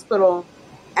the hospital,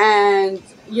 and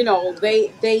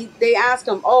they ask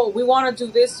him, oh, we want to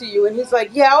do this to you, and he's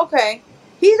like, yeah, okay.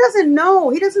 He doesn't know.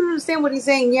 He doesn't understand what he's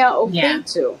saying. Yeah, okay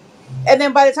to. And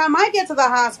then by the time I get to the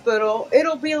hospital,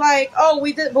 it'll be like, oh,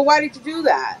 we did, but why did you do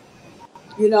that?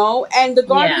 And the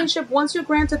guardianship, once you're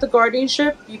granted the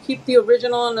guardianship, you keep the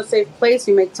original in a safe place.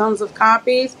 You make tons of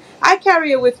copies. I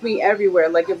carry it with me everywhere.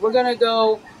 Like, if we're going to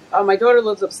go, my daughter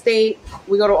lives upstate.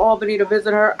 We go to Albany to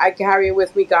visit her. I carry it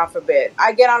with me, God forbid.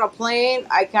 I get on a plane.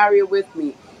 I carry it with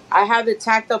me. I have it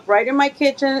tacked up right in my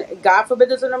kitchen. God forbid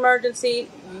there's an emergency.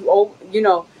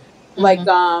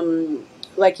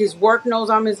 Like his work knows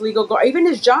I'm his legal guard. Even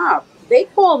his job, they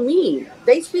call me.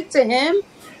 They speak to him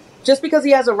just because he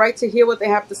has a right to hear what they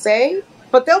have to say.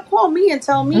 But they'll call me and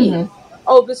tell me,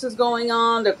 oh, this is going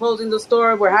on. They're closing the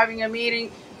store. We're having a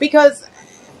meeting. Because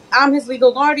I'm his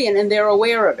legal guardian and they're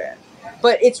aware of it.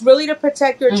 But it's really to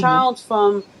protect your child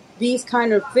from these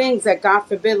kind of things that, God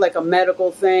forbid, like a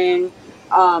medical thing.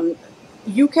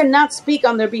 You cannot speak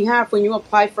on their behalf when you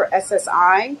apply for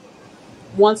SSI.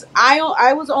 Once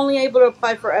I was only able to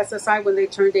apply for SSI when they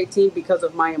turned 18 because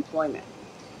of my employment.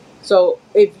 So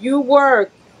if you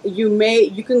work, you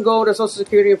can go to Social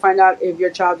Security and find out if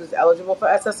your child is eligible for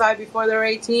SSI before they're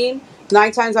 18.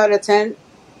 9 times out of 10,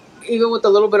 even with the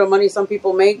little bit of money some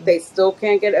people make, they still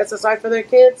can't get SSI for their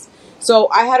kids. So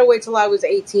I had to wait till I was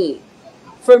 18.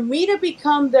 For me to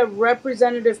become the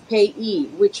representative payee,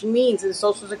 which means in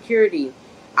Social Security,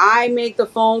 I make the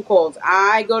phone calls.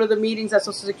 I go to the meetings at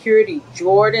Social Security.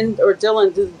 Jordan or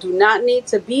Dylan do not need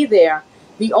to be there.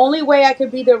 The only way I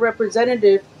could be their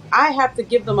representative, I have to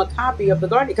give them a copy of the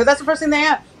guardian, because that's the first thing they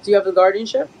ask. Do you have the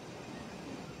guardianship?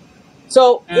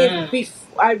 So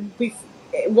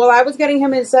while I was getting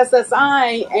him his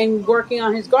SSI and working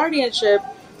on his guardianship,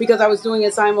 because I was doing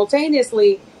it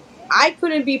simultaneously, I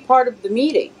couldn't be part of the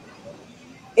meeting.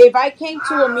 If I came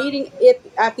to a meeting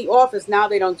at the office, now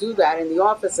they don't do that in the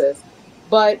offices,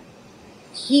 but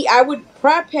I would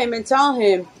prep him and tell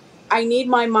him, I need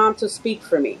my mom to speak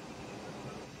for me.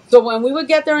 So when we would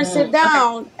get there and sit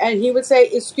down, and he would say,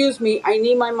 excuse me, I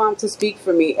need my mom to speak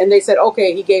for me. And they said,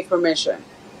 okay, he gave permission.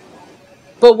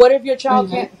 But what if your child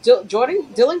can't,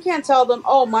 Dylan can't tell them,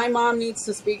 oh, my mom needs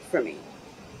to speak for me.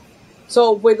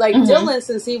 So with Dylan,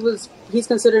 since he's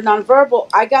considered nonverbal,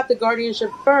 I got the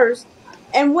guardianship first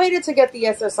and waited to get the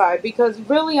SSI, because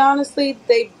really, honestly,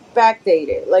 they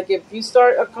backdated. Like, if you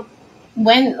start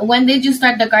When did you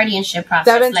start the guardianship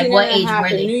process? 17 like, what age were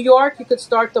they? In New York, you could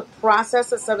start the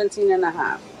process at 17 and a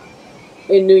half.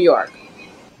 In New York.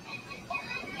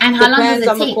 And how long does it take?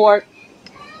 Depends on the court.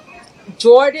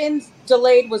 Jordan's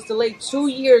was delayed 2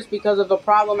 years because of a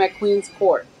problem at Queen's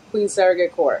Court. Queens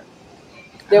Surrogate Court.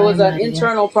 There was an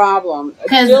internal problem.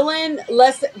 I'm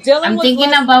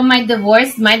thinking about my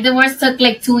divorce. My divorce took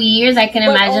like 2 years. I can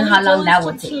imagine how long that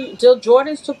would take.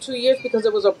 Jordan's took 2 years because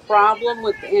there was a problem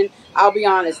within. I'll be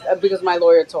honest, because my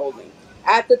lawyer told me.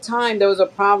 At the time, there was a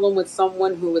problem with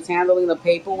someone who was handling the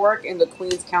paperwork in the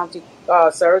Queens County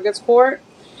Surrogates Court,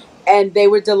 and they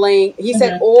were delaying. He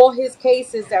said all his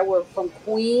cases that were from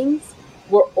Queens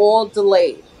were all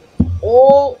delayed,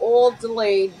 all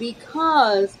delayed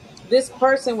because this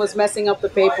person was messing up the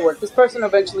paperwork. This person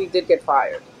eventually did get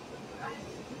fired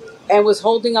and was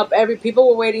holding up people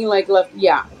were waiting like left.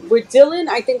 Yeah. With Dylan,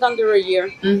 I think under a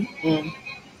year.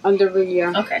 Under a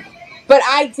year. Okay. But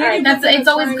I did. It's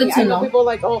always good to know. People are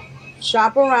like, oh,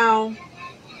 shop around.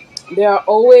 There are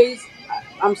always,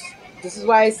 this is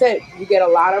why I said you get a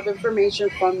lot of information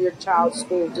from your child's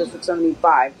school, District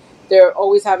 75. They're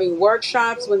always having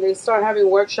workshops. When they start having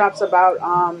workshops about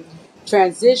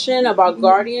transition, about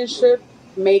guardianship,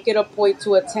 make it a point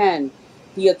to attend.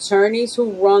 The attorneys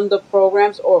who run the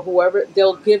programs or whoever,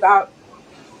 they'll give out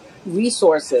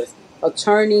resources,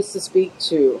 attorneys to speak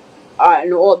to.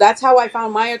 And all. That's how I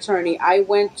found my attorney. I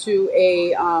went to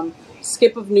a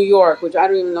SCIP of New York, which I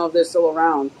don't even know if they're still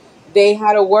around. They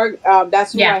had a work.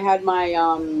 That's where I had my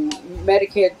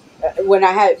Medicaid when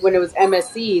it was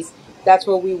MSCs. That's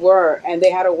where we were, and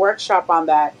they had a workshop on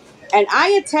that. And I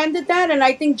attended that, and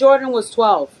I think Jordan was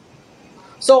 12.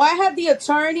 So I had the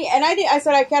attorney, and I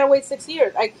said, I can't wait 6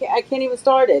 years. I can't even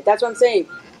start it. That's what I'm saying.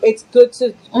 It's good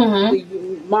to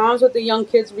the moms with the young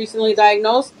kids recently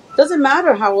diagnosed. Doesn't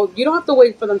matter how old. You don't have to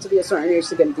wait for them to be a certain age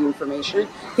to get the information.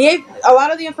 A lot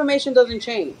of the information doesn't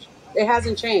change. It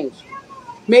hasn't changed.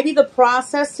 Maybe the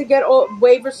process to get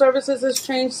waiver services has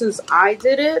changed since I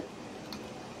did it.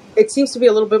 It seems to be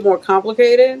a little bit more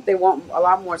complicated. They want a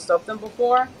lot more stuff than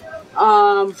before.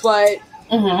 But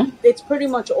it's pretty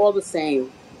much all the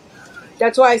same.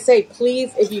 That's why I say,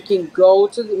 please, if you can go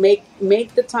to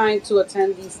make the time to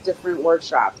attend these different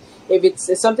workshops. If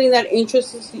it's something that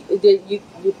interests you,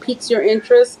 piques your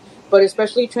interest, but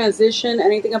especially transition,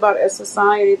 anything about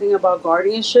SSI, anything about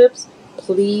guardianships,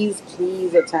 please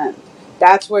attend.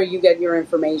 That's where you get your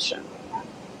information.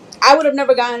 I would have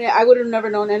never gotten it. I would have never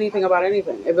known anything about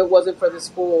anything if it wasn't for the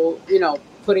school,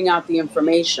 putting out the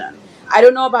information. I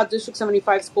don't know about District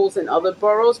 75 schools in other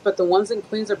boroughs, but the ones in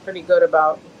Queens are pretty good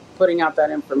about putting out that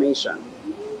information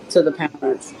to the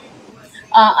parents.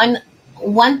 And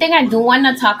one thing I do want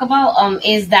to talk about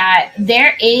is that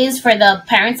there is, for the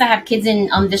parents that have kids in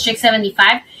District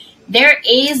 75, there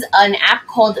is an app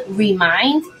called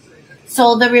Remind.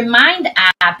 So the Remind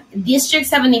app, District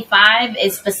 75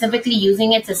 is specifically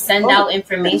using it to send out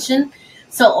information.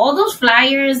 So all those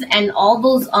flyers and all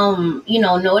those,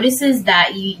 notices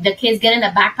that the kids get in the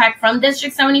backpack from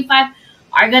District 75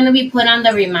 are going to be put on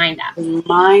the Remind app.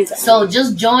 So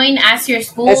just join, ask your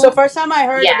school. It's the first time I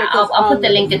heard of it. I'll put the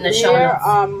link in the show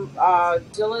notes.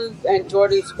 Dylan's and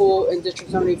Jordan's school in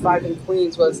District 75 in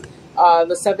Queens was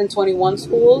the 721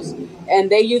 schools. And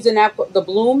they use an app, the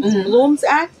Blooms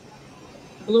Act.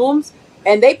 Blooms,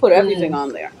 and they put everything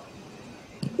on there.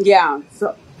 Yeah.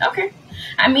 So okay.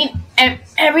 I mean,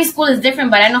 every school is different,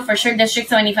 but I know for sure District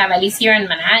 75, at least here in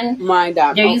Manhattan,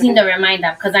 they're using the Remind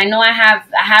app, because I know I have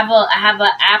a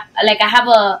app, like I have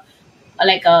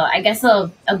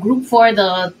a group for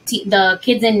the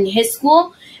kids in his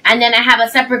school, and then I have a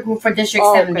separate group for District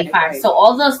 75. Right. So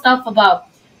all the stuff about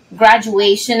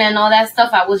graduation and all that stuff,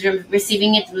 I was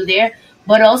receiving it through there.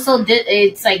 But also,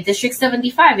 it's like District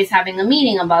 75 is having a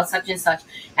meeting about such and such,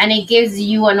 and it gives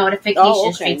you a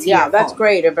notification straight to your phone. That's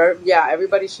great.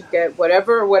 Everybody should get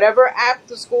whatever app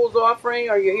the school's offering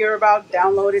or you hear about,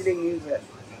 download it and use it.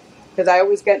 Because I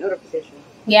always get notifications.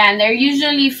 Yeah, and they're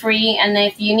usually free. And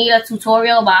if you need a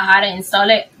tutorial about how to install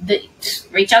it,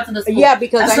 reach out to the school. Yeah,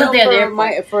 because I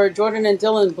know for Jordan and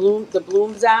Dylan, the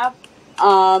Blooms app,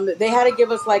 they had to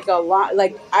give us like a lot,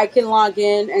 like I can log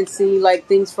in and see like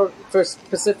things for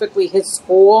specifically his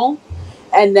school,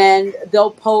 and then they'll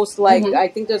post like, I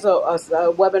think there's a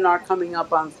webinar coming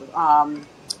up on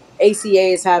ACA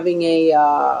is having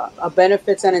a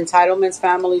benefits and entitlements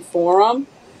family forum,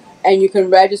 and you can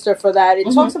register for that.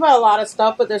 It talks about a lot of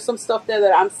stuff, but there's some stuff there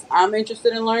that I'm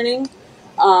interested in learning.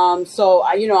 So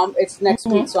it's next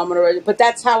week, so I'm gonna register. But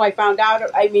that's how I found out.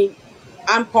 I mean,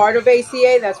 I'm part of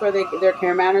ACA. That's where their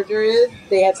care manager is.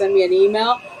 They had sent me an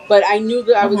email, but I knew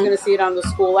that I was going to see it on the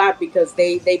school app because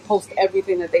they post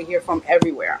everything that they hear from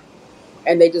everywhere,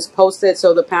 and they just post it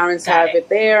so the parents have it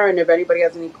there. And if anybody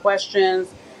has any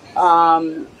questions,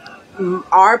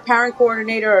 our parent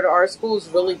coordinator at our school is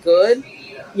really good.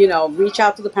 Reach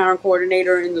out to the parent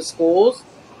coordinator in the schools.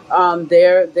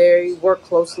 They work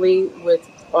closely with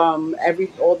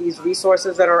all these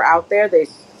resources that are out there. They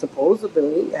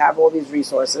supposedly have all these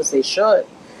resources. They should,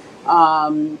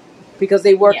 because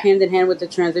they work hand in hand with the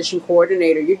transition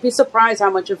coordinator. You'd be surprised how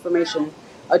much information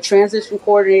a transition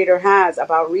coordinator has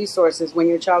about resources when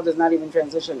your child is not even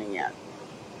transitioning yet.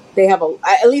 They have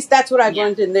at least that's what I've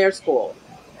learned in their school.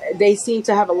 They seem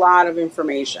to have a lot of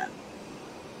information.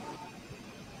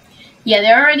 Yeah,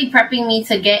 they're already prepping me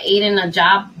to get Aiden a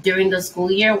job during the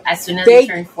school year as soon as he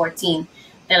turns 14.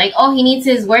 They're like, oh, he needs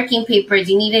his working papers.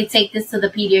 You need to take this to the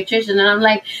pediatrician. And I'm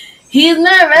like, he's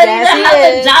not ready to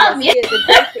have a job yet.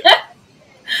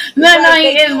 No, he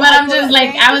is. But I'm just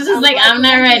like, I was just like, I'm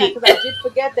not ready. Because I did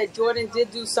forget that Jordan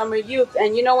did do summer youth.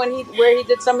 And you know where he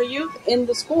did summer youth? In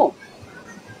the school.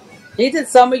 He did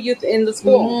summer youth in the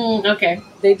school. Okay.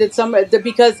 They did summer,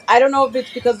 because I don't know if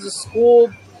it's because the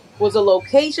school was a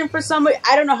location for summer.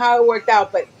 I don't know how it worked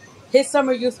out, but his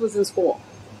summer youth was in school.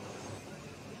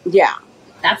 Yeah.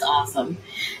 That's awesome.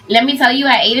 Let me tell you,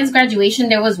 at Aiden's graduation,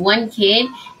 there was one kid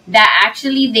that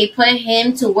actually they put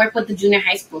him to work with the junior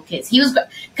high school kids. He was,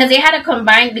 because they had to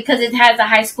combine, because it has a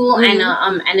high school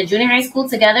and a junior high school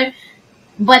together,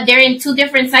 but they're in two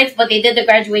different sites, but they did the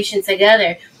graduation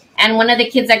together. And one of the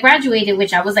kids that graduated,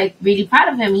 which I was like really proud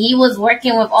of him, he was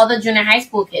working with all the junior high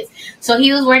school kids. So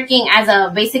he was working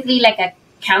as basically like a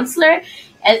counselor,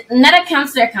 not a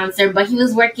counselor, but he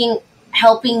was working,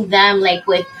 helping them like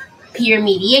with peer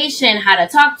mediation, how to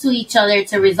talk to each other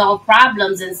to resolve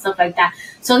problems and stuff like that.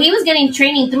 So he was getting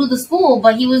training through the school,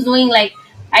 but he was doing like,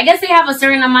 I guess they have a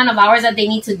certain amount of hours that they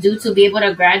need to do to be able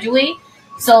to graduate.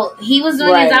 So he was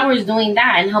doing his hours doing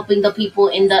that and helping the people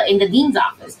in the dean's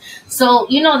office. So,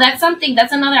 that's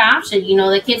another option.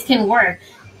 The kids can work.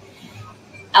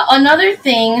 Another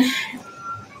thing,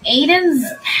 Aiden's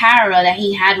para that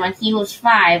he had when he was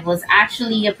 5 was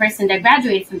actually a person that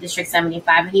graduated from District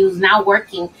 75, and he was now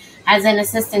working as an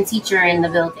assistant teacher in the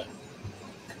building.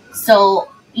 So,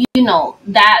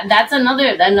 that's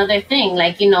another thing.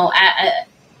 Like,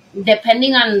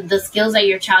 depending on the skills that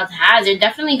your child has, they're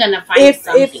definitely going to find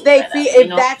something. If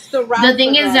that's the route, the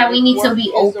thing is that we need to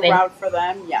be open. The route for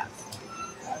them, yes.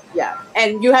 Yeah,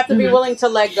 and you have to be willing to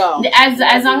let go.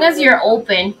 As long as you're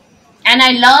open. And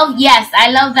I love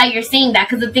that you're saying that,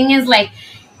 because the thing is, like,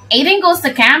 Aiden goes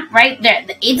to camp, right? There,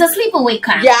 it's a sleepaway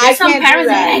camp. Yeah, there's some parents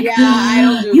that. Like, I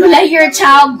don't do you that. let your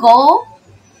child go?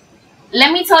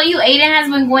 Let me tell you, Aiden has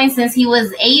been going since he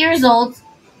was 8 years old.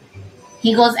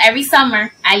 He goes every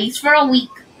summer, at least for a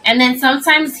week. And then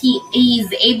sometimes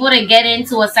he's able to get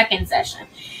into a second session.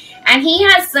 And he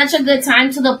has such a good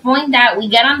time, to the point that we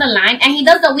get on the line. And he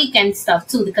does the weekend stuff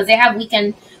too, because they have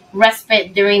weekend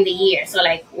respite during the year. So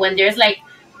like when there's like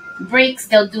breaks,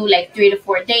 they'll do like 3 to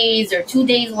 4 days or 2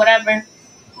 days, whatever.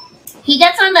 He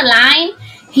gets on the line.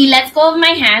 He lets go of my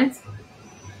hand.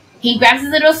 He grabs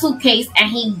his little suitcase and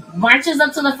he marches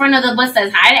up to the front of the bus,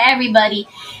 says hi to everybody,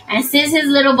 and sits his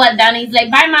little butt down. He's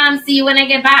like, bye, Mom. See you when I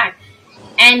get back.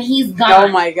 And he's gone. Oh,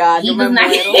 my God. He was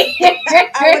not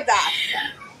here.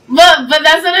 But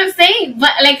that's what I'm saying.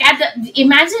 But like,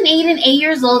 imagine Aiden, 8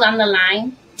 years old, on the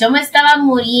line. Yo me estaba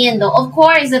muriendo. Of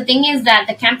course, the thing is that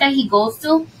the camp that he goes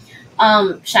to,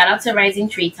 shout out to Rising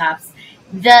Treetops.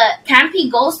 The camp he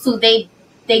goes to, they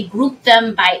group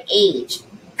them by age.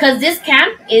 Because this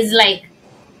camp is like,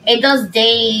 it does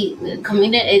day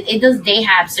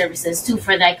hab services too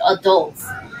for like adults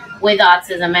with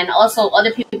autism and also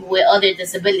other people with other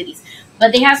disabilities.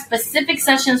 But they have specific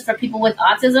sessions for people with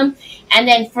autism, and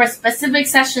then for specific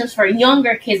sessions for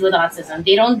younger kids with autism.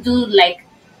 They don't do like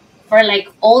for like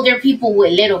older people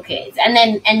with little kids.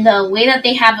 And the way that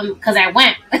they have them, because I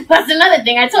went, that's another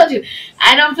thing I told you.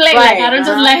 I don't play, like I don't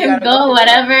just let him go,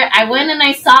 whatever. I went and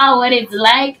I saw what it's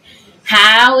like,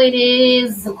 how it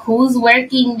is, who's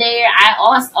working there. I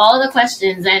asked all the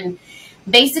questions, and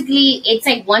basically it's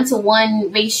like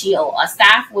 1-to-1 ratio, a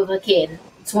staff with a kid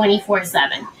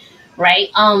 24/7, right?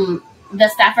 The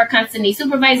staff are constantly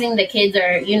supervising. The kids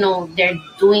are, they're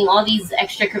doing all these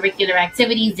extracurricular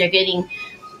activities. They're getting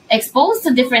exposed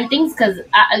to different things, because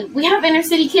we have inner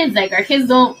city kids. Like, our kids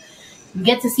don't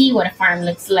get to see what a farm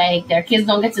looks like. Their kids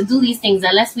don't get to do these things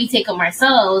unless we take them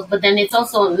ourselves. But then it's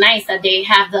also nice that they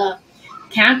have the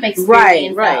camp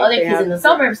experience that other kids in the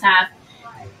suburbs have.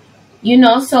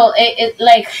 So it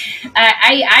like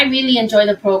I really enjoy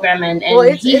the program, and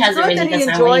he has a really good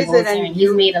time when he goes there, and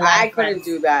he's made a lot of friends. I couldn't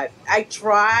do that. I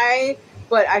try,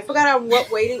 but I forgot on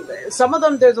what waiting. Some of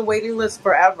them, there's a waiting list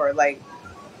forever. Like,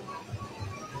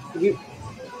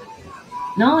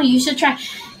 No, you should try.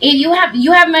 If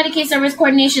you have Medicaid Service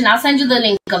Coordination, I'll send you the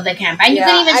link of the camp, and you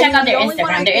can even check out their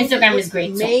Instagram. Their Instagram is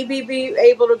great. Maybe be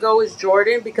able to go is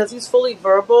Jordan because he's fully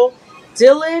verbal.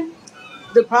 Dylan,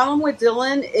 the problem with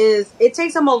Dylan is it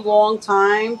takes him a long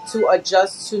time to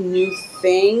adjust to new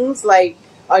things, like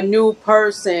a new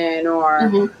person or,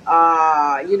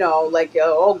 you know, like,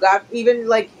 oh God, even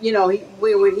like, you know,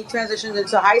 when he transitioned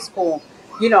into high school,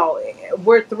 you know,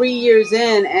 we're 3 years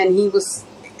in and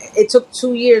it took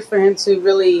 2 years for him to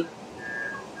really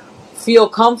feel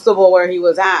comfortable where he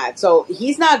was at. So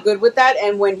he's not good with that.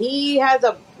 And when he has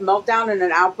a meltdown and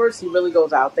an outburst, he really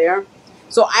goes out there.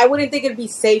 So I wouldn't think it'd be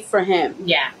safe for him.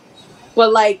 Yeah.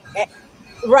 But like,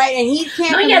 right, and he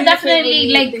can't. No, yeah,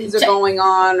 definitely. Like things are going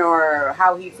on or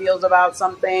how he feels about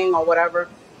something or whatever.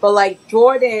 But like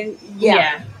Jordan,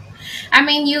 yeah. I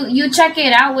mean, you check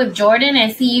it out with Jordan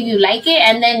and see if you like it,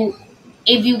 and then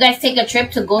if you guys take a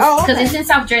trip to go, because it's in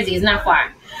South Jersey, it's not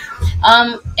far.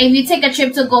 If you take a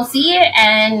trip to go see it,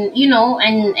 and you know,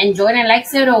 and Jordan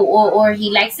likes it or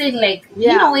he likes it, like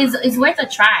you know, it's worth a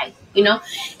try. You know,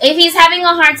 if he's having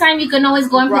a hard time, you can always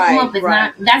go and pick him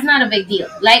up. That's not a big deal.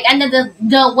 Like, and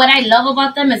the what I love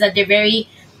about them is that they're very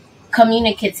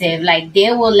communicative. Like,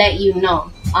 they will let you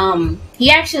know. He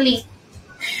actually,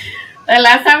 the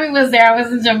last time he was there, I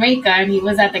was in Jamaica and he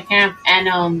was at the camp,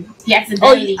 and he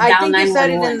accidentally dialed 911. I think you said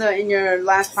it in your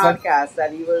last podcast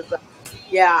that he was.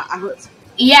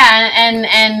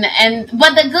 And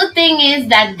but the good thing is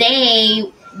that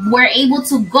they were able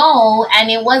to go,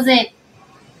 and it wasn't.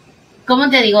 Como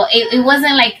te digo, it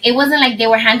wasn't like they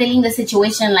were handling the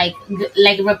situation like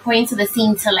reporting to the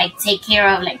scene to like take care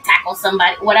of, like tackle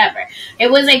somebody, whatever. It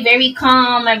was like very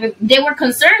calm. They were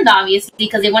concerned obviously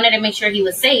because they wanted to make sure he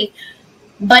was safe,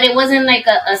 but it wasn't like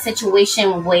a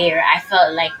situation where I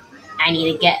felt like I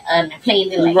need to get on a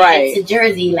plane and head to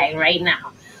Jersey like right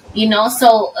now, you know.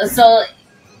 So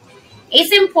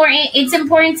it's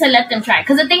important to let them try,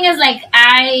 because the thing is, like,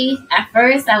 at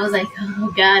first I was like,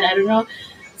 oh God, I don't know.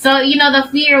 So, you know, the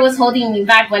fear was holding me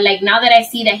back. But, like, now that I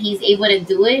see that he's able to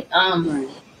do it,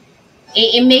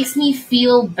 it makes me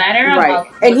feel better about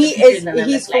and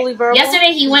he's fully verbal?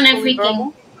 Yesterday he went and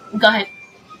freaking... Go ahead.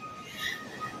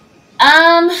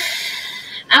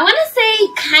 I want to say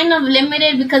kind of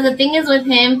limited, because the thing is with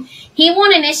him, he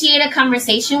won't initiate a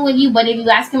conversation with you, but if you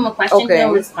ask him a question,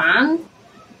 he'll respond.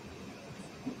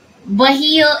 But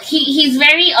he's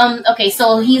very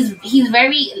so he's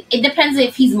very, it depends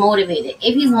if he's motivated.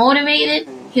 If he's motivated,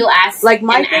 he'll ask. Like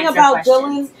my thing about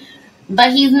Dylan,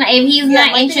 but if he's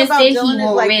not interested, he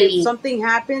won't like, really. If something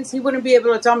happens, he wouldn't be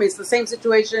able to tell me. It's the same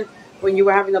situation when you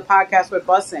were having the podcast with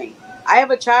busing. I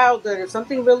have a child that if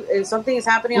something is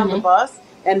happening on the bus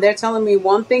and they're telling me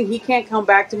one thing, he can't come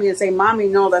back to me and say, "Mommy,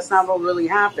 no, that's not what really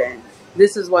happened.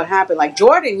 This is what happened." Like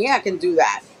Jordan, can do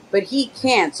that, but he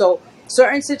can't. So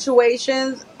certain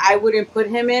situations, I wouldn't put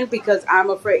him in because I'm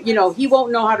afraid, you know, he won't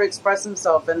know how to express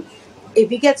himself. And if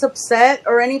he gets upset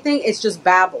or anything, it's just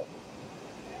babble,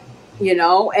 you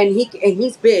know, and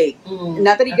he's big.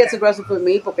 Not that he gets aggressive with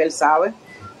me, porque él sabe.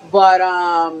 But,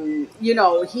 you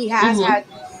know, he has had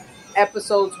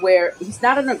episodes where he's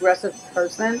not an aggressive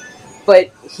person,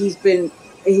 but he's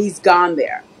gone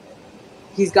there.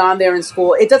 He's gone there in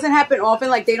school. It doesn't happen often.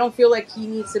 Like, they don't feel like he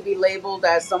needs to be labeled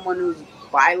as someone who's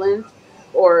violent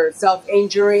or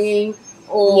self-injuring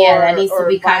or that needs to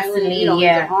be constantly, you know,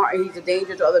 he's a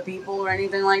danger to other people or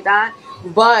anything like that.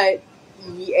 But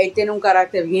él tiene un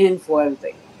carácter bien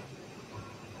fuerte.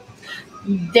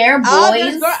 They're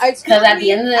boys, because at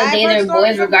the end of the day, they're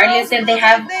boys, regardless if they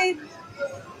have.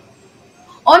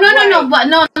 Oh no, but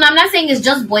no, I'm not saying it's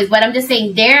just boys, but I'm just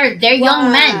saying they're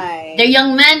young men. They're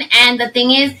young men, and the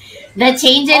thing is, the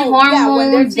change in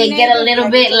hormones, they get a little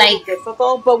bit like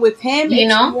difficult. But with him, you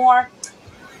know, more.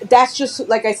 That's just,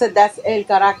 like I said, that's el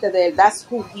carácter de él. That's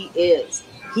who he is.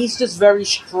 He's just very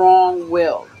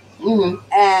strong-willed.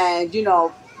 And, you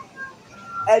know,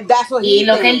 that's what he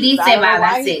thinks. I don't know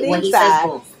why he thinks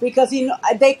that. Because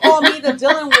they call me the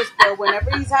Dylan Whisperer.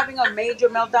 Whenever he's having a major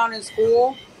meltdown in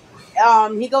school,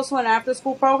 he goes to an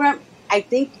after-school program. I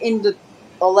think in the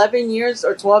 11 years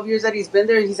or 12 years that he's been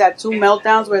there, he's had 2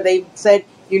 meltdowns where they said,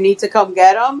 you need to come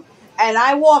get him. And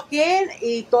I walk in,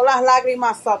 y todas las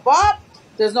lágrimas stop up.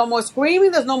 There's no more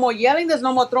screaming. There's no more yelling. There's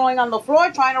no more throwing on the floor,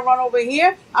 trying to run over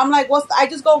here. I'm like, I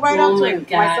just go right up to him.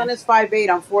 God. My son is 5'8".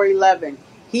 I'm 4'11".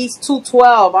 He's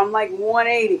 212. I'm like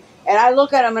 180. And I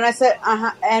look at him and I said,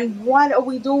 and what are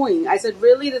we doing? I said,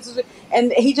 really? This is,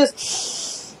 and he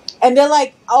just, and they're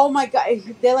like, oh my God.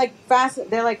 They're like fast.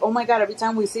 They're like, oh my God. Every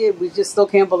time we see it, we just still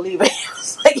can't believe it.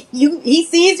 It's like he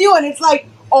sees you and it's like,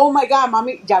 oh my God,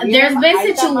 mommy. There's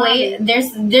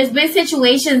been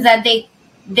situations that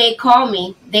They call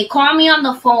me. They call me on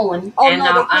the phone. Oh and no,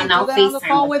 I'll, they can't do that on the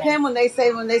phone with him when they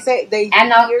say he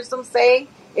hears them say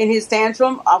in his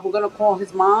tantrum, we're gonna call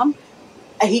his mom,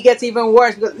 and he gets even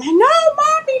worse. He goes, no,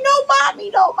 mommy, no, mommy,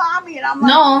 no, mommy, and I'm like,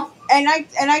 no. And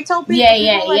I tell people,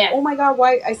 oh my God,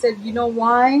 why? I said, you know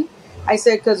why? I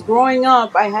said, because growing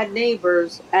up, I had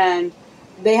neighbors, and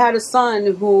they had a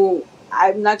son who,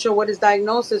 I'm not sure what his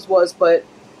diagnosis was, but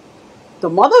the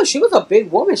mother, she was a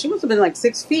big woman. She must have been like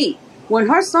 6 feet. When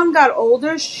her son got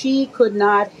older, she could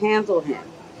not handle him.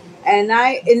 And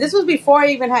this was before I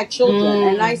even had children.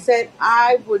 And I said,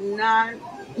 I would not,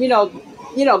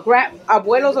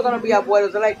 abuelos are going to be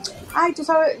abuelos. They're like,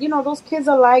 those kids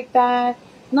are like that.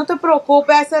 No te preocupes.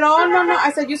 I said, oh, no.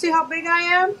 I said, you see how big I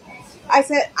am? I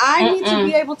said, I need to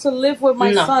be able to live with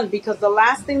my son, because the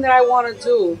last thing that I want to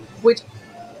do, which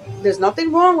there's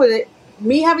nothing wrong with it,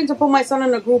 me having to put my son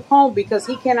in a group home because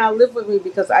he cannot live with me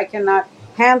because I cannot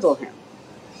handle him.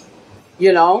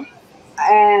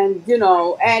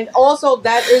 And also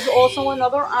that is also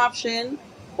another option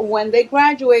when they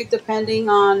graduate, depending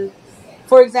on,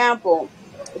 for example,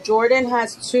 Jordan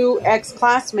has 2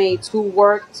 ex-classmates who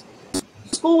worked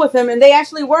school with him, and they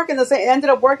actually ended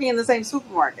up working in the same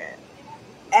supermarket.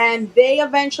 And they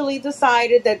eventually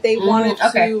decided that they wanted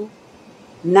to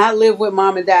not live with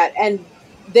mom and dad. And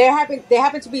they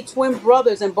happen to be twin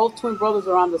brothers, and both twin brothers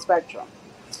are on the spectrum.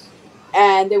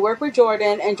 And they work with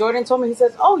Jordan, and Jordan told me, he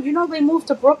says, oh, they moved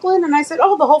to Brooklyn? And I said,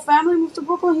 oh, the whole family moved to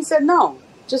Brooklyn? He said, no,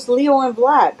 just Leo and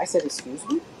Vlad. I said, excuse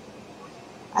me?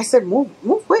 I said, move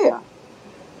where?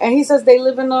 And he says, they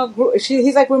live in a group.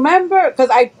 He's like, remember? Because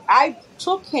I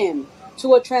took him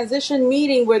to a transition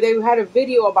meeting where they had a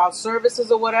video about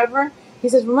services or whatever. He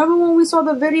says, remember when we saw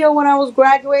the video when I was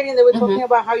graduating? They were talking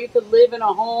about how you could live in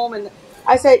a home. And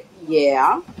I said,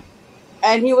 yeah.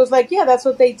 And he was like, yeah, that's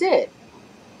what they did.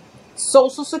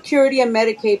 Social Security and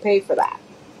Medicaid pay for that.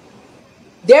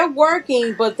 They're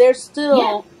working, but they're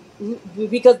still,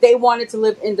 because they wanted to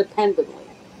live independently,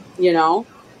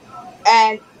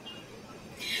 And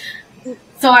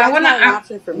so I want to. Not an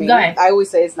option for me. Go ahead. I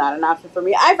always say it's not an option for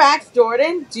me. I've asked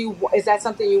Jordan, is that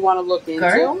something you want to look into?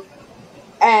 Girl?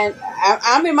 And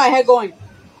I'm in my head going,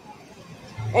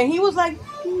 and he was like,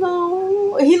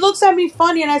 no. He looks at me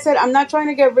funny, and I said, I'm not trying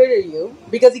to get rid of you,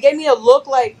 because he gave me a look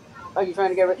like, are you trying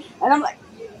to get rid? And I'm like,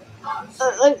 he's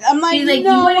like,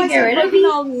 no, you want to get rid of me?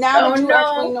 Now that you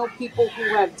actually know people who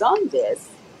have done this,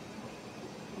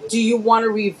 do you want to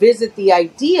revisit the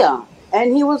idea?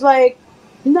 And he was like,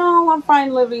 no, I'm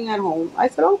fine living at home. I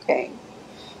said, okay.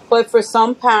 But for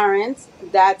some parents,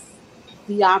 that's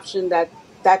the option that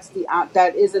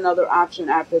is another option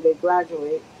after they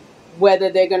graduate, whether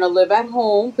they're going to live at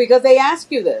home, because they ask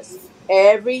you this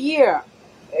every year.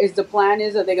 The plan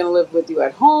is that they're going to live with you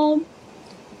at home?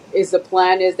 The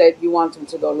plan is that you want them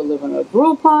to go to live in a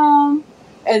group home?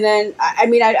 And then, I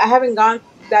haven't gone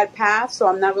that path, so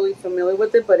I'm not really familiar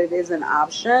with it, but it is an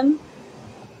option.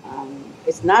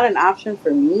 It's not an option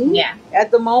for me at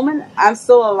the moment. I'm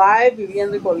still alive,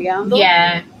 viviendo y coleando.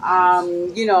 Yeah.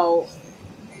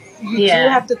 You do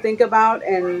have to think about,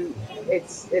 and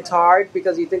it's hard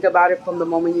because you think about it from the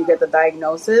moment you get the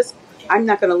diagnosis. I'm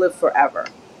not going to live forever.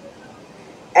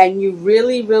 And you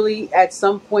really, really, at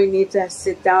some point, need to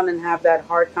sit down and have that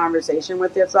hard conversation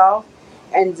with yourself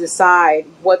and decide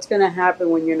what's going to happen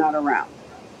when you're not around.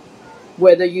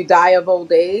 Whether you die of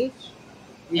old age,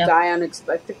 you die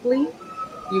unexpectedly,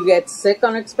 you get sick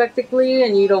unexpectedly,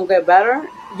 and you don't get better.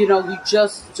 You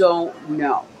just don't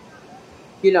know.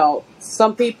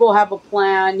 Some people have a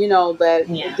plan,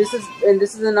 that this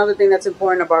is another thing that's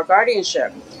important about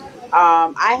guardianship.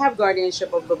 I have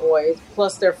guardianship of the boys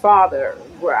plus their father.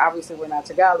 We're not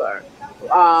together.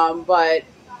 But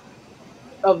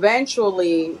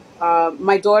eventually,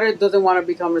 my daughter doesn't want to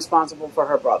become responsible for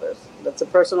her brothers. That's a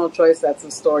personal choice. That's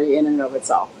a story in and of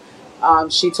itself.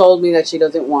 She told me that she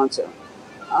doesn't want to.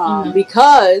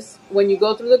 Because when you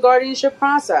go through the guardianship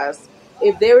process,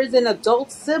 if there is an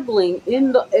adult sibling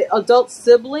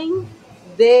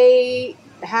they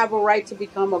have a right to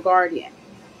become a guardian.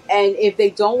 And if they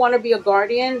don't want to be a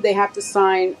guardian, they have to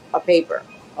sign a paper,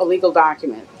 a legal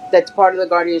document that's part of the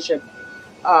guardianship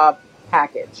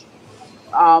package,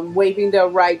 waiving their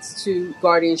rights to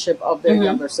guardianship of their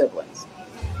younger siblings.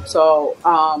 So,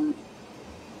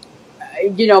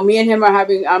 me and him are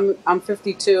having, I'm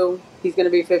 52. He's going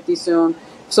to be 50 soon.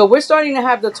 So we're starting to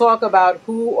have the talk about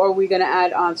who are we going to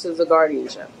add onto the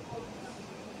guardianship.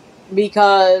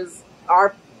 Because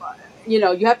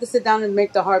you have to sit down and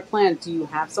make the hard plan. Do you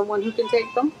have someone who can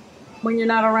take them when you're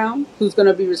not around? Who's going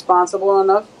to be responsible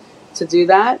enough to do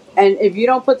that? And if you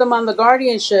don't put them on the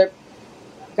guardianship,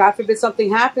 God forbid something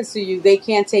happens to you, they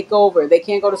can't take over. They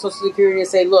can't go to Social Security and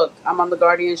say, look, I'm on the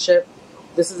guardianship.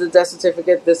 This is a death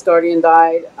certificate. This guardian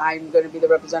died. I'm going to be the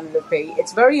representative pay.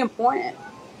 It's very important.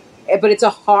 But it's a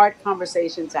hard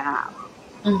conversation to have.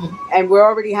 And we're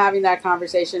already having that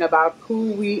conversation about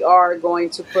who we are going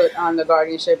to put on the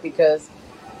guardianship, because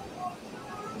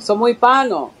somos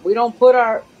hispano. We don't put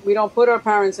our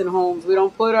parents in homes. We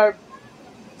don't put our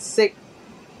sick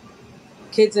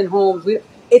kids in homes.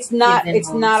 It's not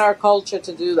our culture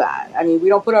to do that. I mean, we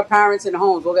don't put our parents in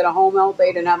homes. We'll get a home health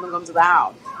aide and have them come to the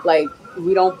house. Like,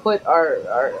 we don't put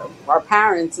our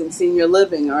parents in senior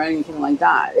living or anything like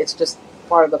that. It's just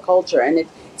part of the culture, and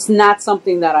it's not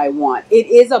something that I want. It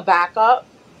is a backup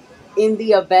in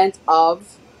the event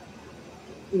of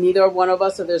neither one of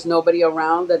us, or there's nobody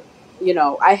around, that, you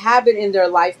know, I have it in their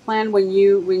life plan. When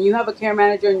you have a care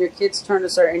manager and your kids turn a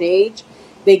certain age,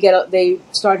 they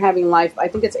start having life. I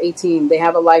think it's 18. They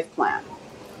have a life plan,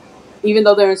 even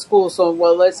though they're in school. So,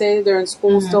 well, let's say they're in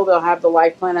school still, they'll have the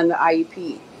life plan and the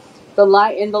IEP.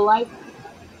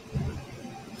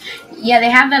 Yeah, they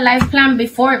have the life plan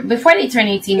before they turn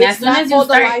 18. As soon as you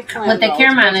start with the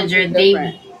care manager,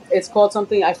 it's called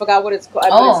something. I forgot what it's called.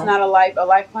 But it's not a life. A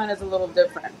life plan is a little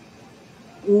different.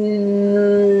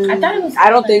 I thought it was. I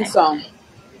don't think so.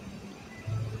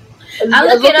 I'll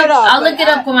look it up. I'll look it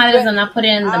up, Comadres, and I'll put it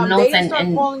in the notes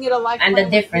and calling it a life plan the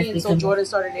difference. So Jordan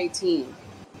started 18.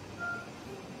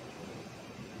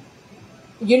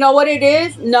 You know what it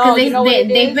is? No,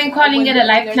 they've been calling it a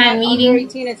life plan meeting. Under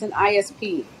 18, it's an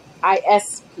ISP.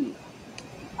 ISP.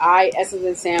 I as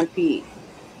in Sam P.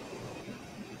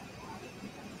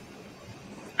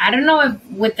 I don't know if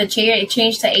with the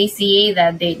change to ACA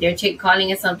that they're calling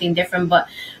it something different, but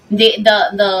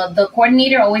the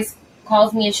coordinator always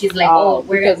calls me and she's like,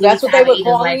 that's what they were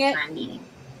calling it. Meeting.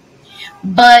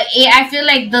 But I feel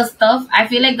like the stuff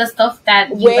that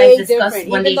you guys discuss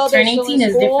when they turn 18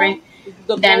 is different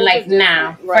than like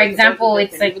now. Right, for example,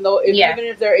 it's like even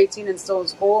if they're 18 and still in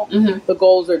school, the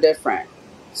goals are different.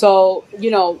 So,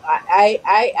 you know, I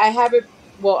have it.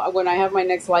 Well, when I have my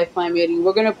next life plan meeting,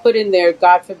 we're going to put in there,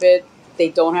 God forbid, they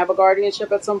don't have a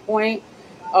guardianship at some point,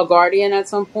 a guardian at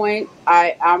some point.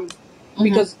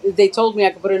 Because they told me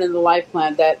I could put it in the life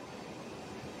plan that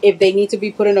if they need to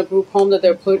be put in a group home, that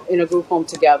they're put in a group home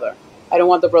together. I don't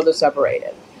want the brothers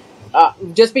separated.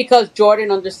 Just because Jordan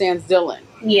understands Dylan.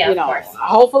 Yeah, you know, of course.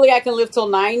 Hopefully I can live till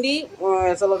 90.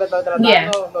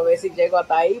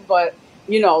 But,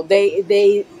 you know,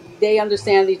 they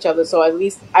understand each other, so at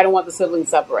least I don't want the siblings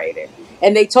separated.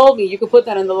 And they told me you could put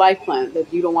that in the life plan,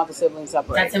 that you don't want the siblings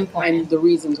separated. That's important. And the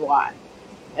reasons why.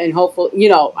 And hopefully, you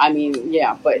know, I mean,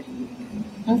 yeah, but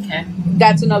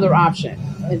that's another option.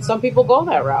 And some people go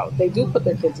that route. They do put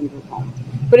their kids in group homes.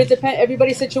 But it depends.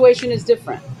 Everybody's situation is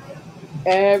different.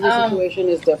 Every situation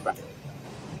is different.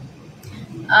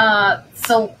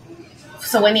 So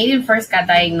when Aiden first got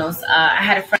diagnosed, I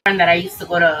had a friend that I used to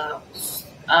go to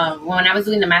when I was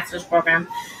doing the master's program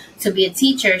to be a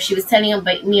teacher. She was telling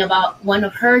me about one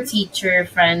of her teacher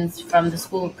friends from the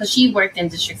school, because she worked in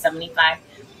District 75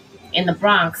 in the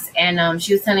Bronx, and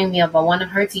she was telling me about one of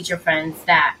her teacher friends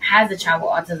that has a child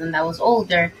with autism that was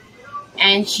older,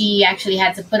 and she actually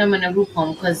had to put him in a group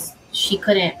home because she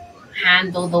couldn't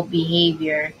handle the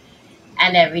behavior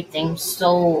and everything.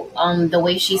 So the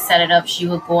way she set it up, she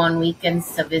would go on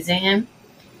weekends to visit him,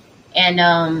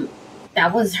 and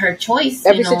that was her choice.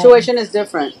 Every situation is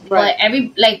different, right?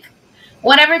 But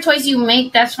whatever choice you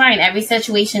make, that's fine. Every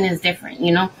situation is different,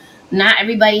 you know. Not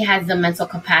everybody has the mental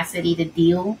capacity to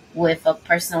deal with a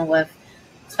person with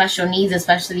special needs,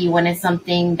 especially when it's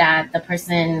something that the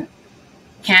person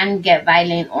can get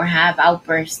violent or have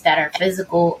outbursts that are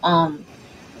physical.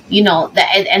 You know,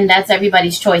 and that's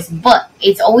everybody's choice. But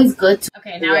it's always good to.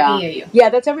 Okay, now I can hear you. Yeah,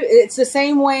 it's the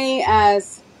same way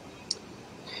as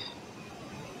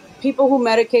people who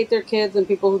medicate their kids and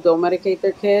people who don't medicate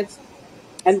their kids,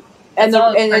 and it's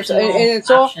all.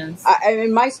 I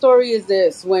mean, my story is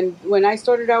this: when I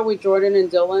started out with Jordan and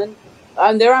Dylan,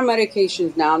 they're on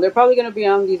medications now, and they're probably going to be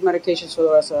on these medications for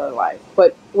the rest of their life.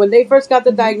 But when they first got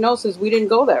the diagnosis, we didn't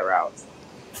go that route.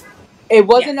 It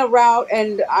wasn't a route,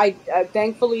 and I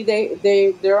thankfully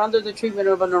they're under the treatment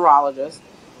of a neurologist,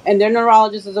 and their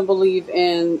neurologist doesn't believe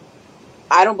in.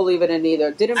 I don't believe it in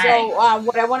either.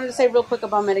 What I wanted to say real quick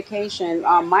about medication,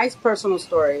 my personal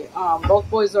story, both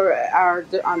boys are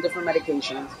on different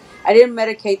medications. I didn't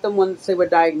medicate them once they were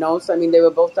diagnosed. I mean, they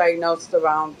were both diagnosed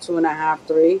around 2.5,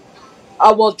 3.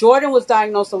 Well, Jordan was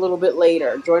diagnosed a little bit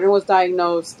later. Jordan was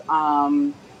diagnosed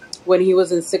when he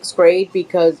was in 6th grade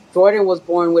because Jordan was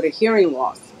born with a hearing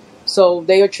loss. So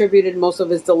they attributed most of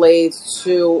his delays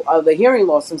to the hearing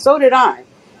loss, and so did I.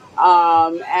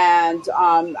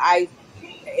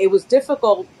 It was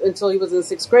difficult until he was in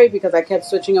 6th grade because I kept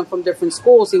switching him from different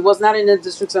schools. He was not in a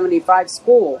District 75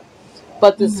 school,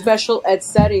 but the special ed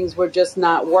settings were just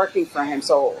not working for him.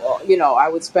 So, I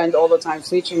would spend all the time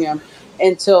switching him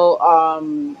until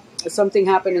something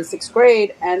happened in 6th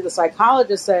grade, and the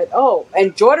psychologist said,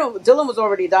 and Dylan was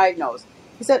already diagnosed.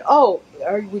 He said,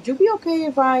 would you be okay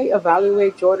if I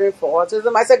evaluate Jordan for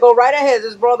autism? I said, go right ahead.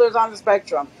 His brother's on the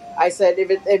spectrum. I said,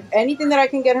 if anything that I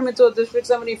can get him into a District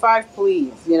 75,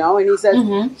 please,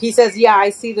 and he says, yeah,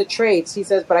 I see the traits. He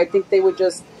says, but I think they would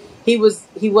just, he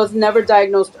was never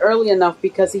diagnosed early enough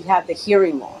because he had the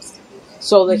hearing loss.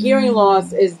 So the hearing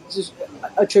loss is just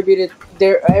attributed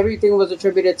there. Everything was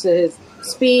attributed to his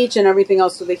speech and everything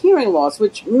else to the hearing loss,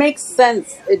 which makes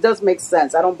sense. It does make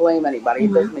sense. I don't blame anybody.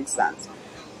 It does make sense.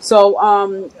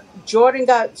 So, Jordan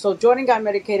got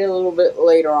medicated a little bit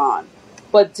later on.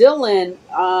 But Dylan,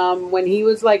 when he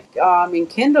was in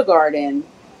kindergarten,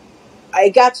 I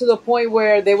got to the point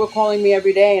where they were calling me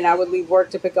every day and I would leave work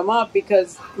to pick him up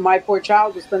because my poor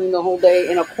child was spending the whole day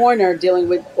in a corner dealing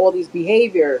with all these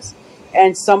behaviors.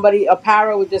 And a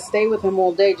para would just stay with him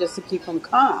all day just to keep him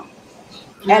calm.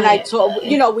 And I told,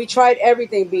 we tried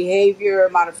everything, behavior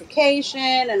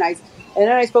modification. And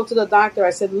then I spoke to the doctor. I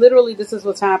said, literally, this is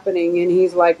what's happening. And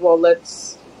he's like, well, we're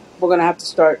going to have to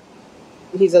start.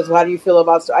 He says, well, how do you feel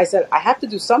about it? I said, I have to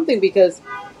do something because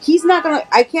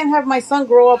I can't have my son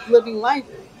grow up living life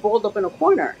balled up in a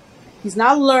corner. He's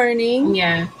not learning.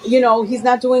 Yeah. He's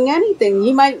not doing anything.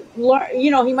 He might learn,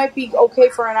 he might be okay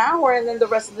for an hour and then the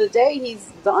rest of the day he's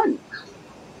done.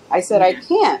 I said, I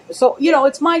can't. So,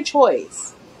 it's my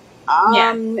choice.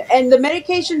 And the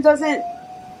medication doesn't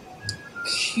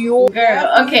cure.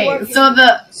 Girl, okay. I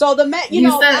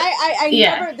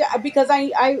never, because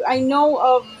I know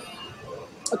of,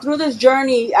 through this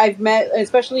journey I've met,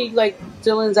 especially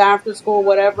Dylan's after school,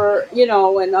 whatever,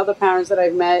 and other parents that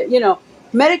I've met,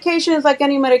 medication is like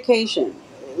any medication.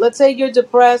 Let's say you're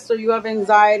depressed or you have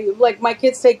anxiety. Like my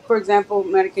kids take, for example,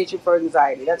 medication for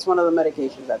anxiety. That's one of the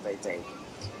medications that they take.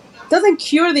 It doesn't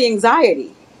cure the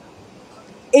anxiety.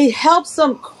 It helps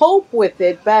them cope with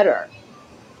it better.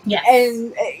 Yes.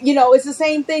 And, it's the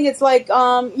same thing. It's like,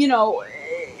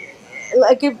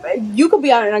 if you could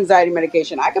be on an anxiety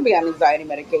medication, I could be on anxiety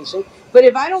medication. But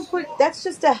if I don't that's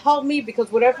just to help me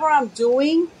because whatever I'm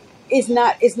doing is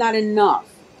not enough.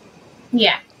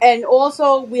 Yeah. And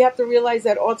also we have to realize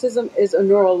that autism is a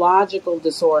neurological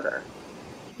disorder.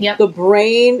 Yep. The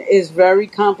brain is very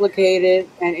complicated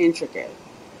and intricate.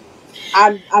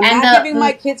 I'm not giving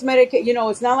my kids medication.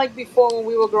 It's not like before when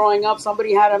we were growing up,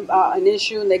 somebody had an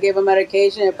issue and they gave a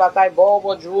medication and patay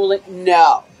bobo, drooling.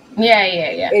 No.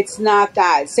 Yeah. It's not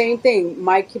that. Same thing.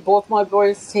 Both my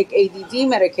boys take ADD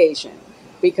medication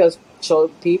because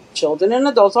children and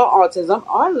adults with autism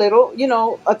are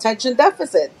little, attention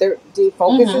deficit. The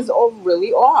focus is all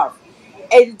really off.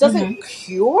 It doesn't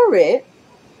cure it,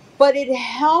 but it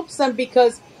helps them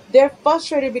because they're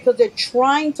frustrated because they're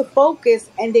trying to focus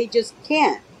and they just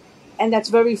can't. And that's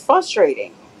very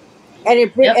frustrating. And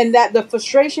and that the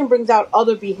frustration brings out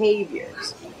other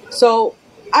behaviors. So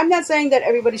I'm not saying that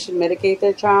everybody should medicate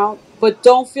their child, but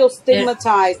don't feel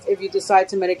stigmatized if you decide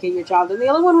to medicate your child. And the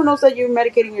only one who knows that you're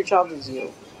medicating your child is you.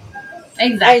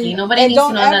 Exactly. Nobody needs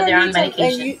to know that they're on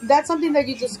medication. That's something that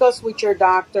you discuss with your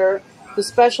doctor, the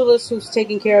specialist who's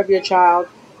taking care of your child.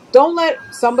 Don't let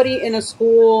somebody in a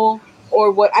school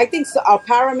or what. I think a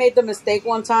para made the mistake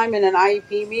one time in an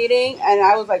IEP meeting, and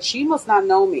I was like, she must not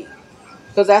know me.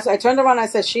 Because I turned around and I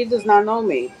said, she does not know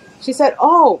me. She said,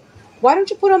 why don't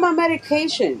you put him on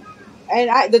medication?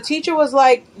 And the teacher was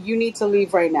like, you need to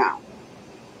leave right now.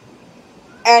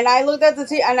 And I looked at the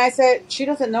teacher and I said, she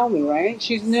doesn't know me, right?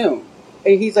 She's new.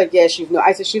 And he's like, yeah, she's new.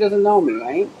 I said, she doesn't know me,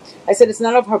 right? I said, it's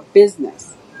none of her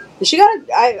business. And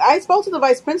I spoke to the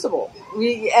vice principal.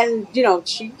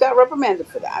 She got reprimanded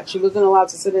for that. She wasn't allowed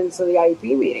to sit into the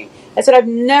IEP meeting. I said, I've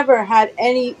never had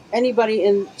anybody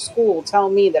in school tell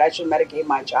me that I should medicate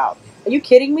my child. Are you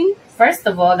kidding me? First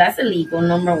of all, that's illegal,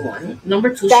 number one.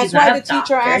 Number two, she's not a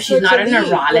doctor. She's not a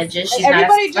neurologist. She's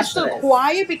everybody just stood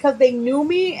quiet because they knew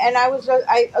me, and I looked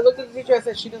at the teacher. I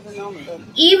said, she doesn't know me.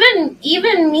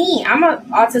 Even me, I'm an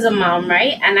autism mom,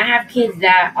 right? And I have kids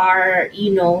that are,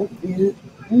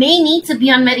 may need to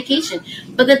be on medication.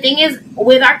 But the thing is,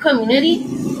 with our community,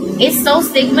 it's so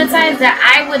stigmatized that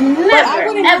I would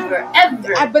never,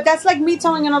 ever. But that's like me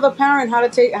telling another parent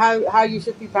how you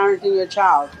should be parenting your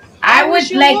child. I would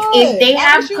if they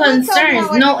have concerns.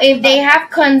 If they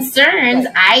have concerns,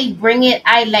 I bring it.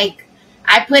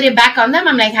 I put it back on them.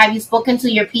 I'm like, have you spoken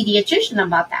to your pediatrician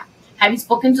about that? Have you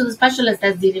spoken to the specialist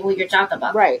that's dealing with your child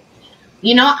about that? Right.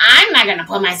 You know, I'm not going to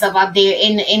put myself out there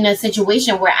in a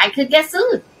situation where I could get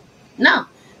sued. No.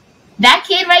 That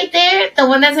kid right there, the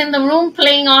one that's in the room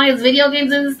playing all his video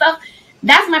games and stuff,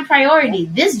 that's my priority.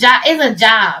 This job is a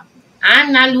job.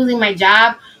 I'm not losing my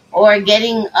job or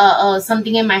getting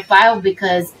something in my file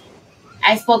because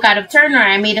I spoke out of turn or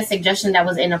I made a suggestion that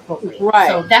was inappropriate. Right.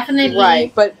 So definitely,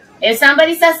 right. But if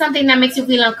somebody says something that makes you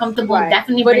feel uncomfortable, right.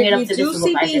 definitely bring it up to the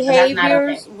supervisor. But if you do see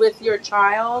behaviors with your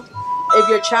child, if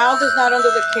your child is not under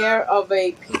the care of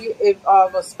a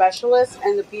specialist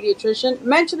and the pediatrician,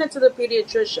 mention it to the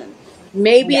pediatrician.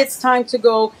 Maybe it's time to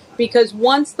go, because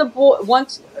once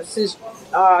Dylan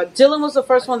was the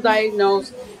first one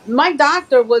diagnosed, my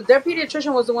doctor their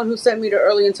pediatrician was the one who sent me to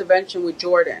early intervention with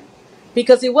Jordan,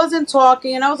 because he wasn't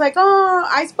talking, and I was like, oh,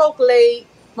 I spoke late.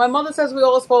 My mother says we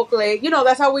all spoke late. You know,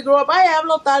 that's how we grew up. I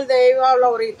hablo tarde,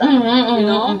 hablo ahorita. You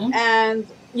know, and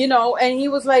you know, and he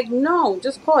was like, no,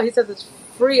 just call. He says it's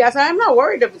free. I said, I'm not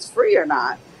worried if it's free or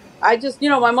not. I just, you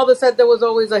know, my mother said there was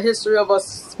always a history of us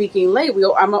speaking late.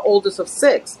 I'm the oldest of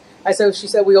 6. She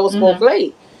said we all spoke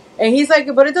late. And he's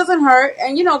like, but it doesn't hurt.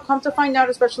 And, you know, come to find out,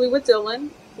 especially with Dylan,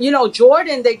 you know,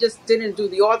 Jordan, they just didn't do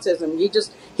the autism.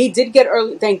 He did get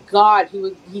early. Thank God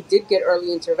he did get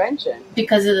early intervention.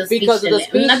 Because of the speech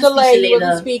delay. He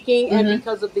wasn't speaking, and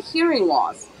because of the hearing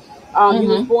loss. He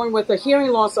was born with a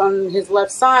hearing loss on his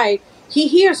left side. He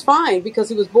hears fine because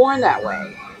he was born that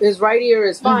way. His right ear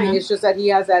is fine. It's just that he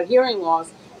has that hearing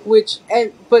loss, but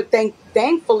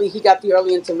thankfully he got the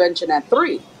early intervention at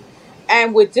 3.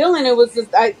 And with Dylan, it was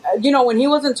just, you know, when he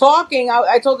wasn't talking,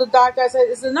 I told the doctor, I said,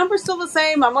 is the number still the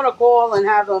same? I'm going to call and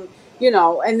have him, you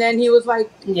know. And then he was like,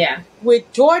 yeah.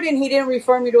 With Jordan, he didn't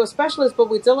refer me to a specialist, but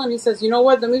with Dylan, he says, you know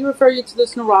what, let me refer you to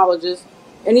this neurologist.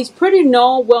 And he's pretty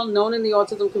well known in the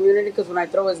autism community, because when I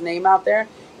throw his name out there,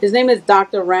 his name is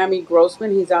Dr. Rami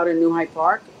Grossman. He's out in New Hyde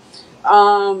Park.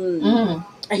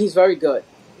 He's very good.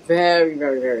 Very,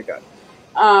 very, very good.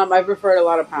 I've referred a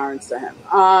lot of parents to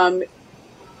him.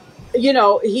 You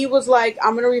know, he was like,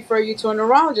 I'm going to refer you to a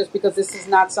neurologist, because this is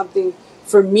not something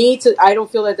for me I don't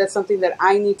feel that that's something that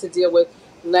I need to deal with.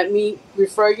 Let me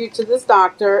refer you to this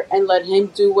doctor and let him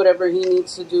do whatever he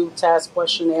needs to do, test,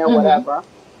 questionnaire, whatever.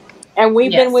 And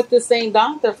we've been with the same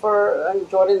doctor for,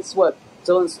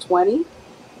 Dylan's 20?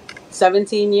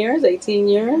 17 years, 18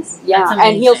 years. Yeah.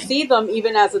 And he'll see them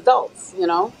even as adults, you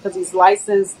know, because he's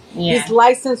licensed. Yeah. He's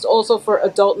licensed also for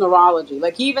adult neurology.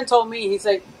 Like, he even told me, he's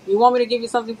like, you want me to give you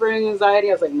something for anxiety?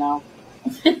 I was like, no,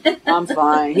 I'm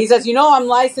fine. He says, you know, I'm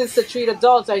licensed to treat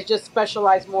adults. I just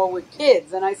specialize more with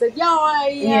kids. And I said,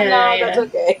 that's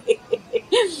okay.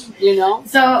 You know?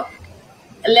 So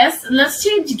let's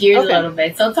change gears a little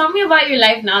bit. So tell me about your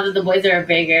life now that the boys are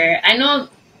bigger. I know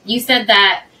you said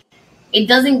that it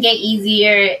doesn't get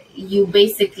easier. You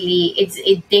basically,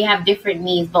 they have different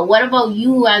needs. But what about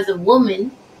you as a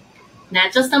woman,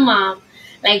 not just a mom?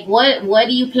 Like, what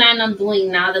do you plan on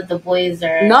doing now that the boys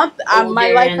are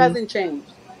my life hasn't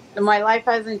changed. My life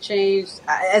hasn't changed.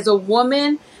 As a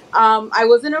woman, I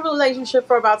was in a relationship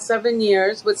for about 7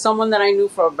 years with someone that I knew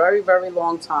for a very, very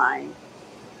long time.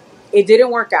 It didn't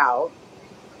work out.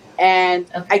 And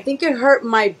I think it hurt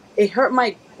my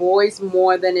boys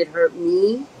more than it hurt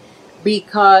me.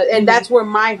 Because, and that's where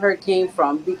my hurt came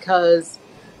from, because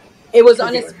it was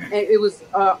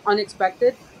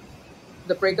unexpected.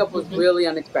 The breakup was really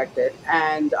unexpected,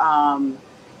 and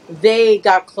they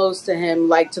got close to him,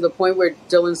 like to the point where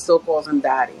Dylan still calls him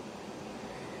daddy.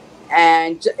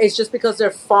 And it's just because their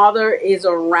father is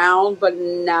around, but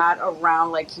not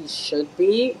around like he should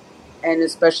be, and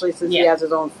especially since he has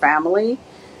his own family,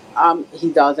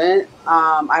 he doesn't.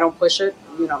 I don't push it.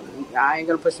 You know, I ain't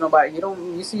gonna push nobody.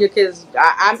 You see your kids.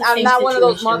 I'm not one of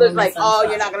those mothers like, oh,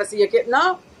 you're not gonna see your kid.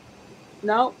 No.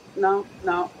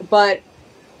 But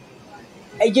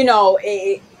you know,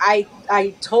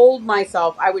 I told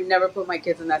myself I would never put my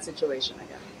kids in that situation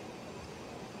again,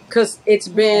 because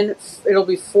it'll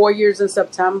be 4 years in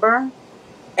September,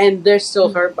 and they're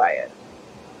still hurt by it.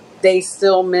 They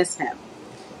still miss him,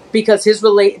 because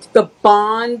the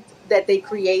bond that they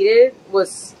created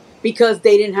was because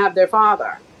they didn't have their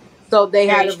father. So they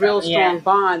had a real strong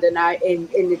bond, and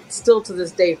it still to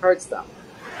this day hurts them.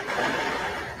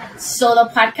 So the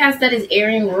podcast that is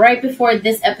airing right before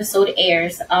this episode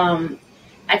airs, I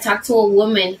talked to a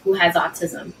woman who has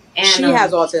autism. And she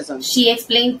has autism. She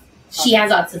explained she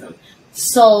has autism.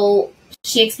 So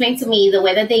she explained to me the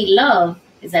way that they love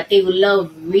is that they will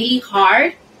love really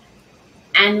hard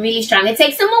and really strong. It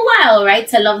takes them a while, right,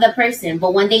 to love the person.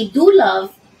 But when they do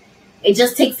love, it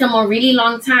just takes them a really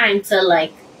long time to,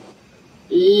 like,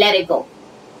 let it go.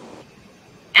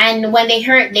 And when they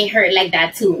hurt like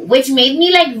that too, which made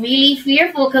me like really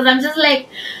fearful, because I'm just like,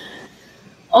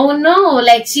 oh no,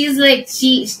 like she's like,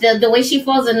 the way she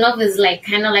falls in love is like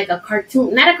kind of like a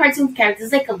cartoon, not a cartoon character,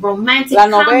 it's like a romantic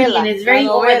comedy, and it's very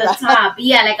over the top.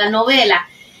 Yeah, like a novela.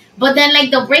 But then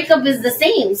like the breakup is the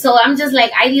same, so I'm just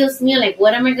like, ay Dios mío, like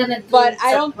what am I gonna do? But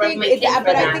I don't think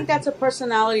I think that's a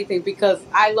personality thing, because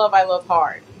I love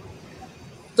hard.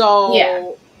 So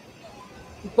yeah.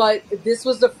 But this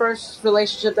was the first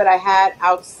relationship that I had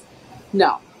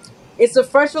no, it's the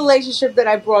first relationship that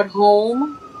I brought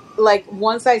home. Like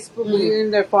once I split,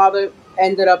 and their father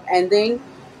ended up ending,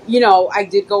 you know, I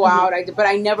did go out, but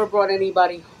I never brought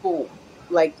anybody home.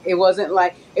 Like it wasn't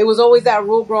like, it was always that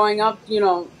rule growing up, you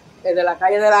know, de la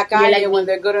calle, like when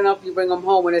they're good enough, you bring them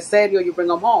home. When it's serio, you bring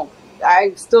them home.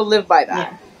 I still live by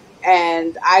that. Yeah.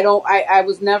 And I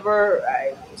was never,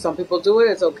 some people do it,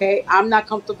 it's okay. I'm not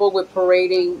comfortable with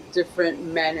parading different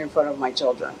men in front of my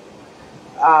children.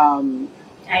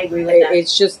 I agree with that.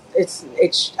 It's just,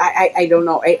 I don't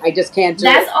know. I just can't do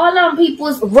That's it. all on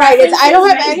people's right. I don't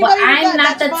have anybody. But I'm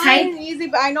not the type. Easy,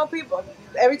 but I know people.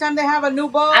 Every time they have a new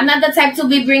boat, I'm not the type to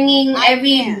be bringing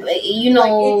you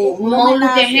know,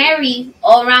 Molu de Harry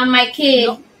all around my kid.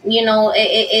 No. You know,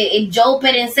 Joe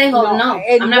Perencejo. No,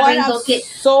 I'm not bringing those kids.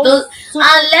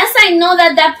 Unless I know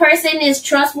that that person is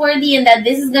trustworthy and that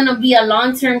this is gonna be a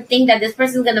long-term thing, that this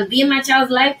person is gonna be in my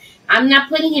child's life, I'm not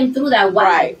putting him through that. Why?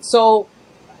 Right. So.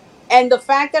 And the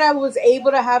fact that I was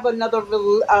able to have another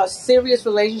serious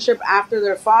relationship after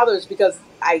their father is because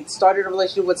I started a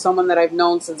relationship with someone that I've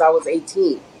known since I was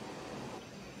 18.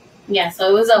 Yeah, so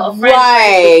it was a friend.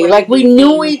 Right. Like we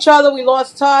knew each other, we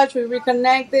lost touch, we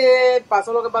reconnected,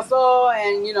 pasó lo que pasó,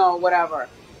 and you know, whatever.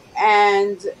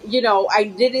 And, you know, I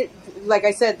did it, like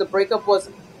I said, the breakup was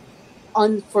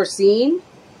unforeseen.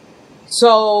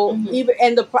 So even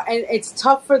and it's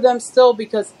tough for them still,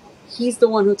 because he's the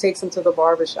one who takes them to the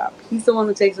barbershop. He's the one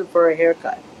who takes them for a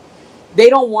haircut. They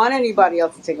don't want anybody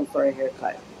else to take them for a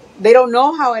haircut. They don't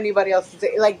know how anybody else to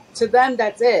take. Like, to them,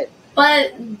 that's it.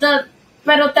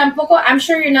 Pero tampoco, I'm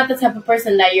sure you're not the type of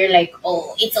person that you're like,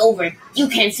 oh, it's over, you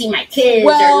can't see my kids,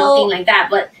 or nothing like that.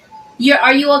 But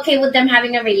are you okay with them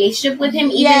having a relationship with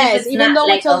him, even if it's not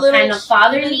like a little, kind of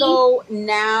fatherly? Even though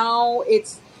now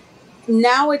it's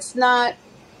not.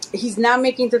 He's not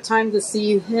making the time to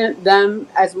see them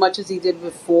as much as he did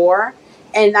before.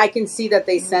 And I can see that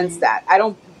they sense that. I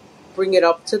don't bring it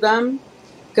up to them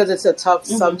because it's a tough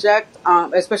subject,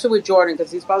 especially with Jordan,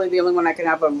 because he's probably the only one I can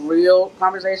have a real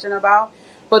conversation about.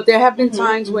 But there have been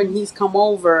times when he's come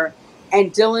over,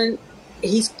 and Dylan's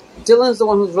the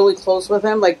one who's really close with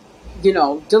him. Like, you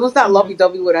know, Dylan's not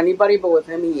lovey-dovey with anybody, but with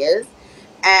him he is.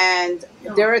 And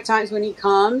there are times when he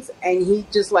comes and he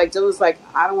just like, Dylan's like,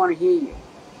 I don't want to hear you.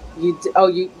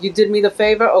 You did me the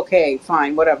favor? Okay,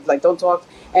 fine, whatever. Like, don't talk.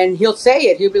 And he'll say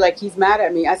it. He'll be like, he's mad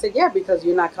at me. I said, yeah, because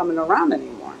you're not coming around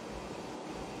anymore.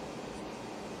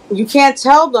 You can't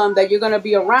tell them that you're going to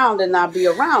be around and not be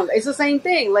around. It's the same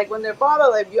thing. Like when their father,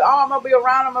 like, I'm going to be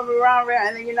around,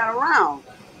 and then you're not around.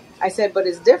 I said, but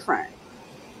it's different.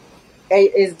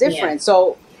 It's different. Yeah.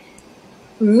 So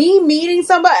me meeting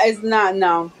somebody is not,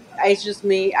 no. It's just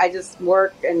me. I just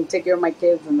work and take care of my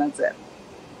kids, and that's it.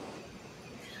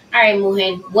 All right,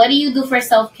 Mujer, what do you do for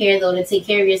self-care, though, to take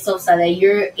care of yourself so that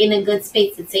you're in a good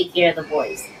space to take care of the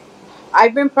boys?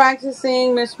 I've been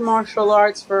practicing mixed martial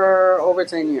arts for over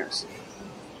 10 years.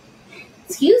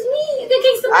 Excuse me? You can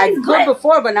kick somebody's butt. I could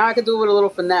before, but now I can do it with a little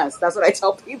finesse. That's what I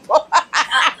tell people. Okay.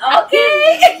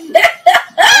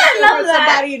 I love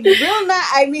that. Somebody real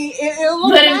nice. I mean, it'll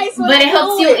look nice. But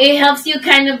it helps you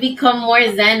kind of become more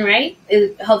zen, right?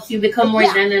 It helps you become more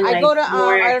zen and I go to,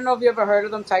 I don't know if you ever heard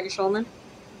of them, Tiger Showman.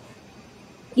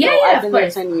 Yeah, so I've been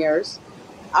there 10 years.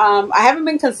 I haven't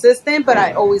been consistent, but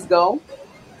I always go,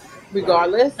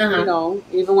 regardless. You know,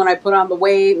 even when I put on the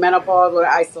weight, menopause,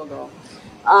 I still go.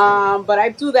 But I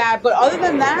do that. But other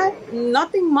than that,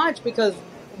 nothing much, because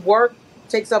work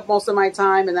takes up most of my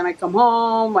time, and then I come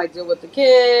home, I deal with the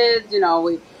kids. You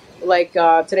know,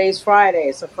 today's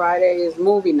Friday, so Friday is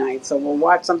movie night, so we'll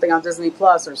watch something on Disney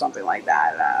Plus or something like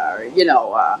that. You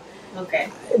know. Okay.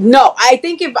 No, I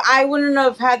think if I wouldn't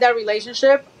have had that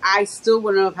relationship, I still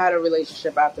wouldn't have had a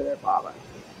relationship after their father.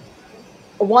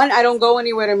 One, I don't go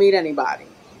anywhere to meet anybody.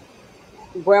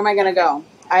 Where am I going to go?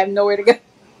 I have nowhere to go.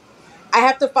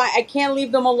 I can't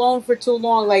leave them alone for too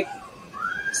long. Like,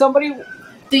 somebody...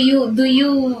 Do you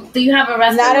have a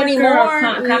restaurant? Not anymore.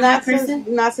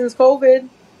 Not since COVID.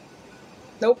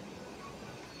 Nope.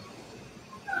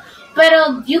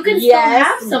 But you can still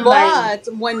have somebody.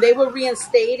 But when they were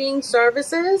reinstating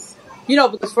services, you know,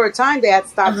 because for a time they had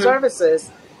stopped services,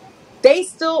 they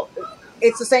still,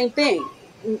 it's the same thing.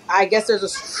 I guess there's a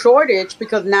shortage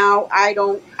because now I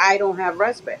don't have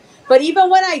respite. But even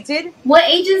when I did, what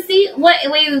agency?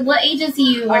 What agency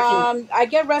you working? I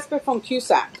get respite from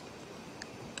QSAC.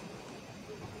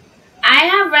 I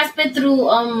have respite through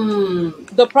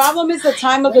The problem is the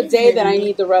time of the day that I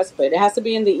need the respite. It has to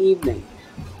be in the evening.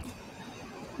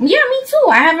 Yeah, me too.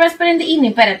 I have respite in the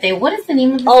evening. Espérate, what is the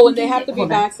name of this? Oh, and they have to be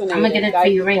vaccinated. I'm gonna get it for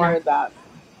you right now. That.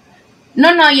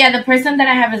 No, yeah, the person that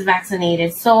I have is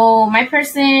vaccinated. So my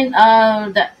person,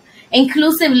 the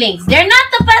inclusive links, they're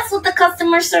not the best with the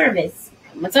customer service.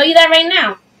 I'm gonna tell you that right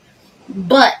now.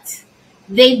 But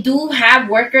they do have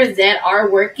workers that are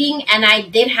working, and I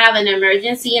did have an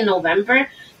emergency in November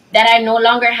that I no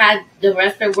longer had the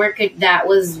respite worker that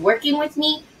was working with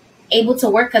me able to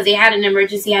work because they had an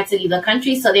emergency, had to leave the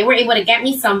country. So they were able to get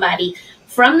me somebody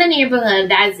from the neighborhood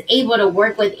that is able to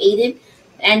work with Aiden.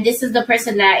 And this is the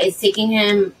person that is taking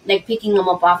him, like picking him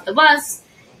up off the bus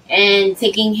and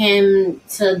taking him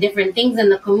to different things in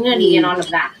the community and all of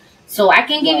that. So I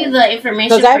can give you the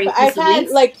information for I've had,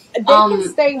 like, they can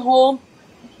stay home.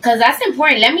 Because that's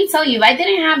important. Let me tell you, if I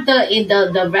didn't have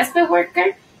the respite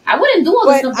worker, I wouldn't do all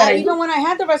the stuff that I do. Even when I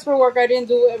had the respite worker, I didn't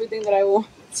do everything that I wanted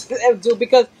to do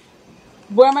because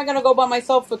where am I going to go by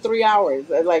myself for 3 hours?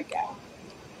 Like,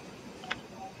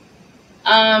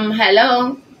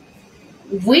 hello.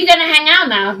 We're going to hang out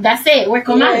now. That's it. We're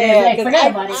comadres. Like, forget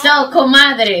about it. So,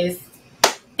 comadres,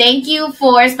 thank you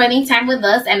for spending time with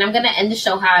us. And I'm going to end the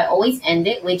show how I always end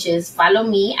it, which is follow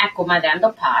me at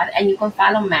Comadreando Pod. And you can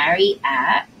follow Mary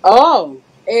at... what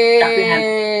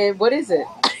is it?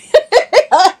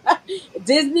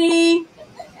 Disney.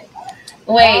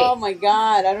 Wait. Oh, my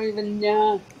God. I don't even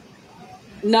know.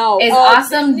 No. It's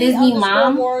awesome Disney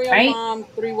Mom, right? Mom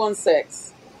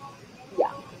 316.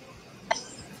 Yeah.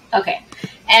 Okay.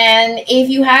 And if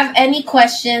you have any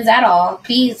questions at all,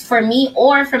 please, for me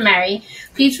or for Mary,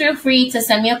 please feel free to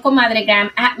send me a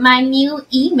Comadre-Gram at my new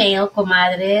email,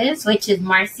 comadres, which is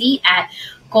Marcy at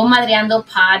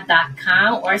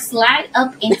comadreandopod.com, or slide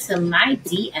up into my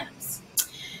DMs.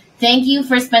 Thank you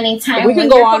for spending time with your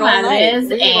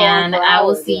comadres, and I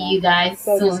will see you guys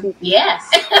soon. Yeah.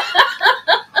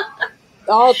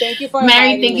 Oh, thank you for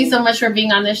Mary, thank you so much for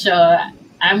being on the show.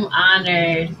 I'm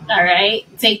honored. All right.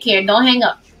 Take care. Don't hang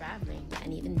up. Traveling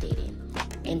and even dating.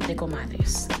 Entre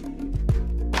comadres.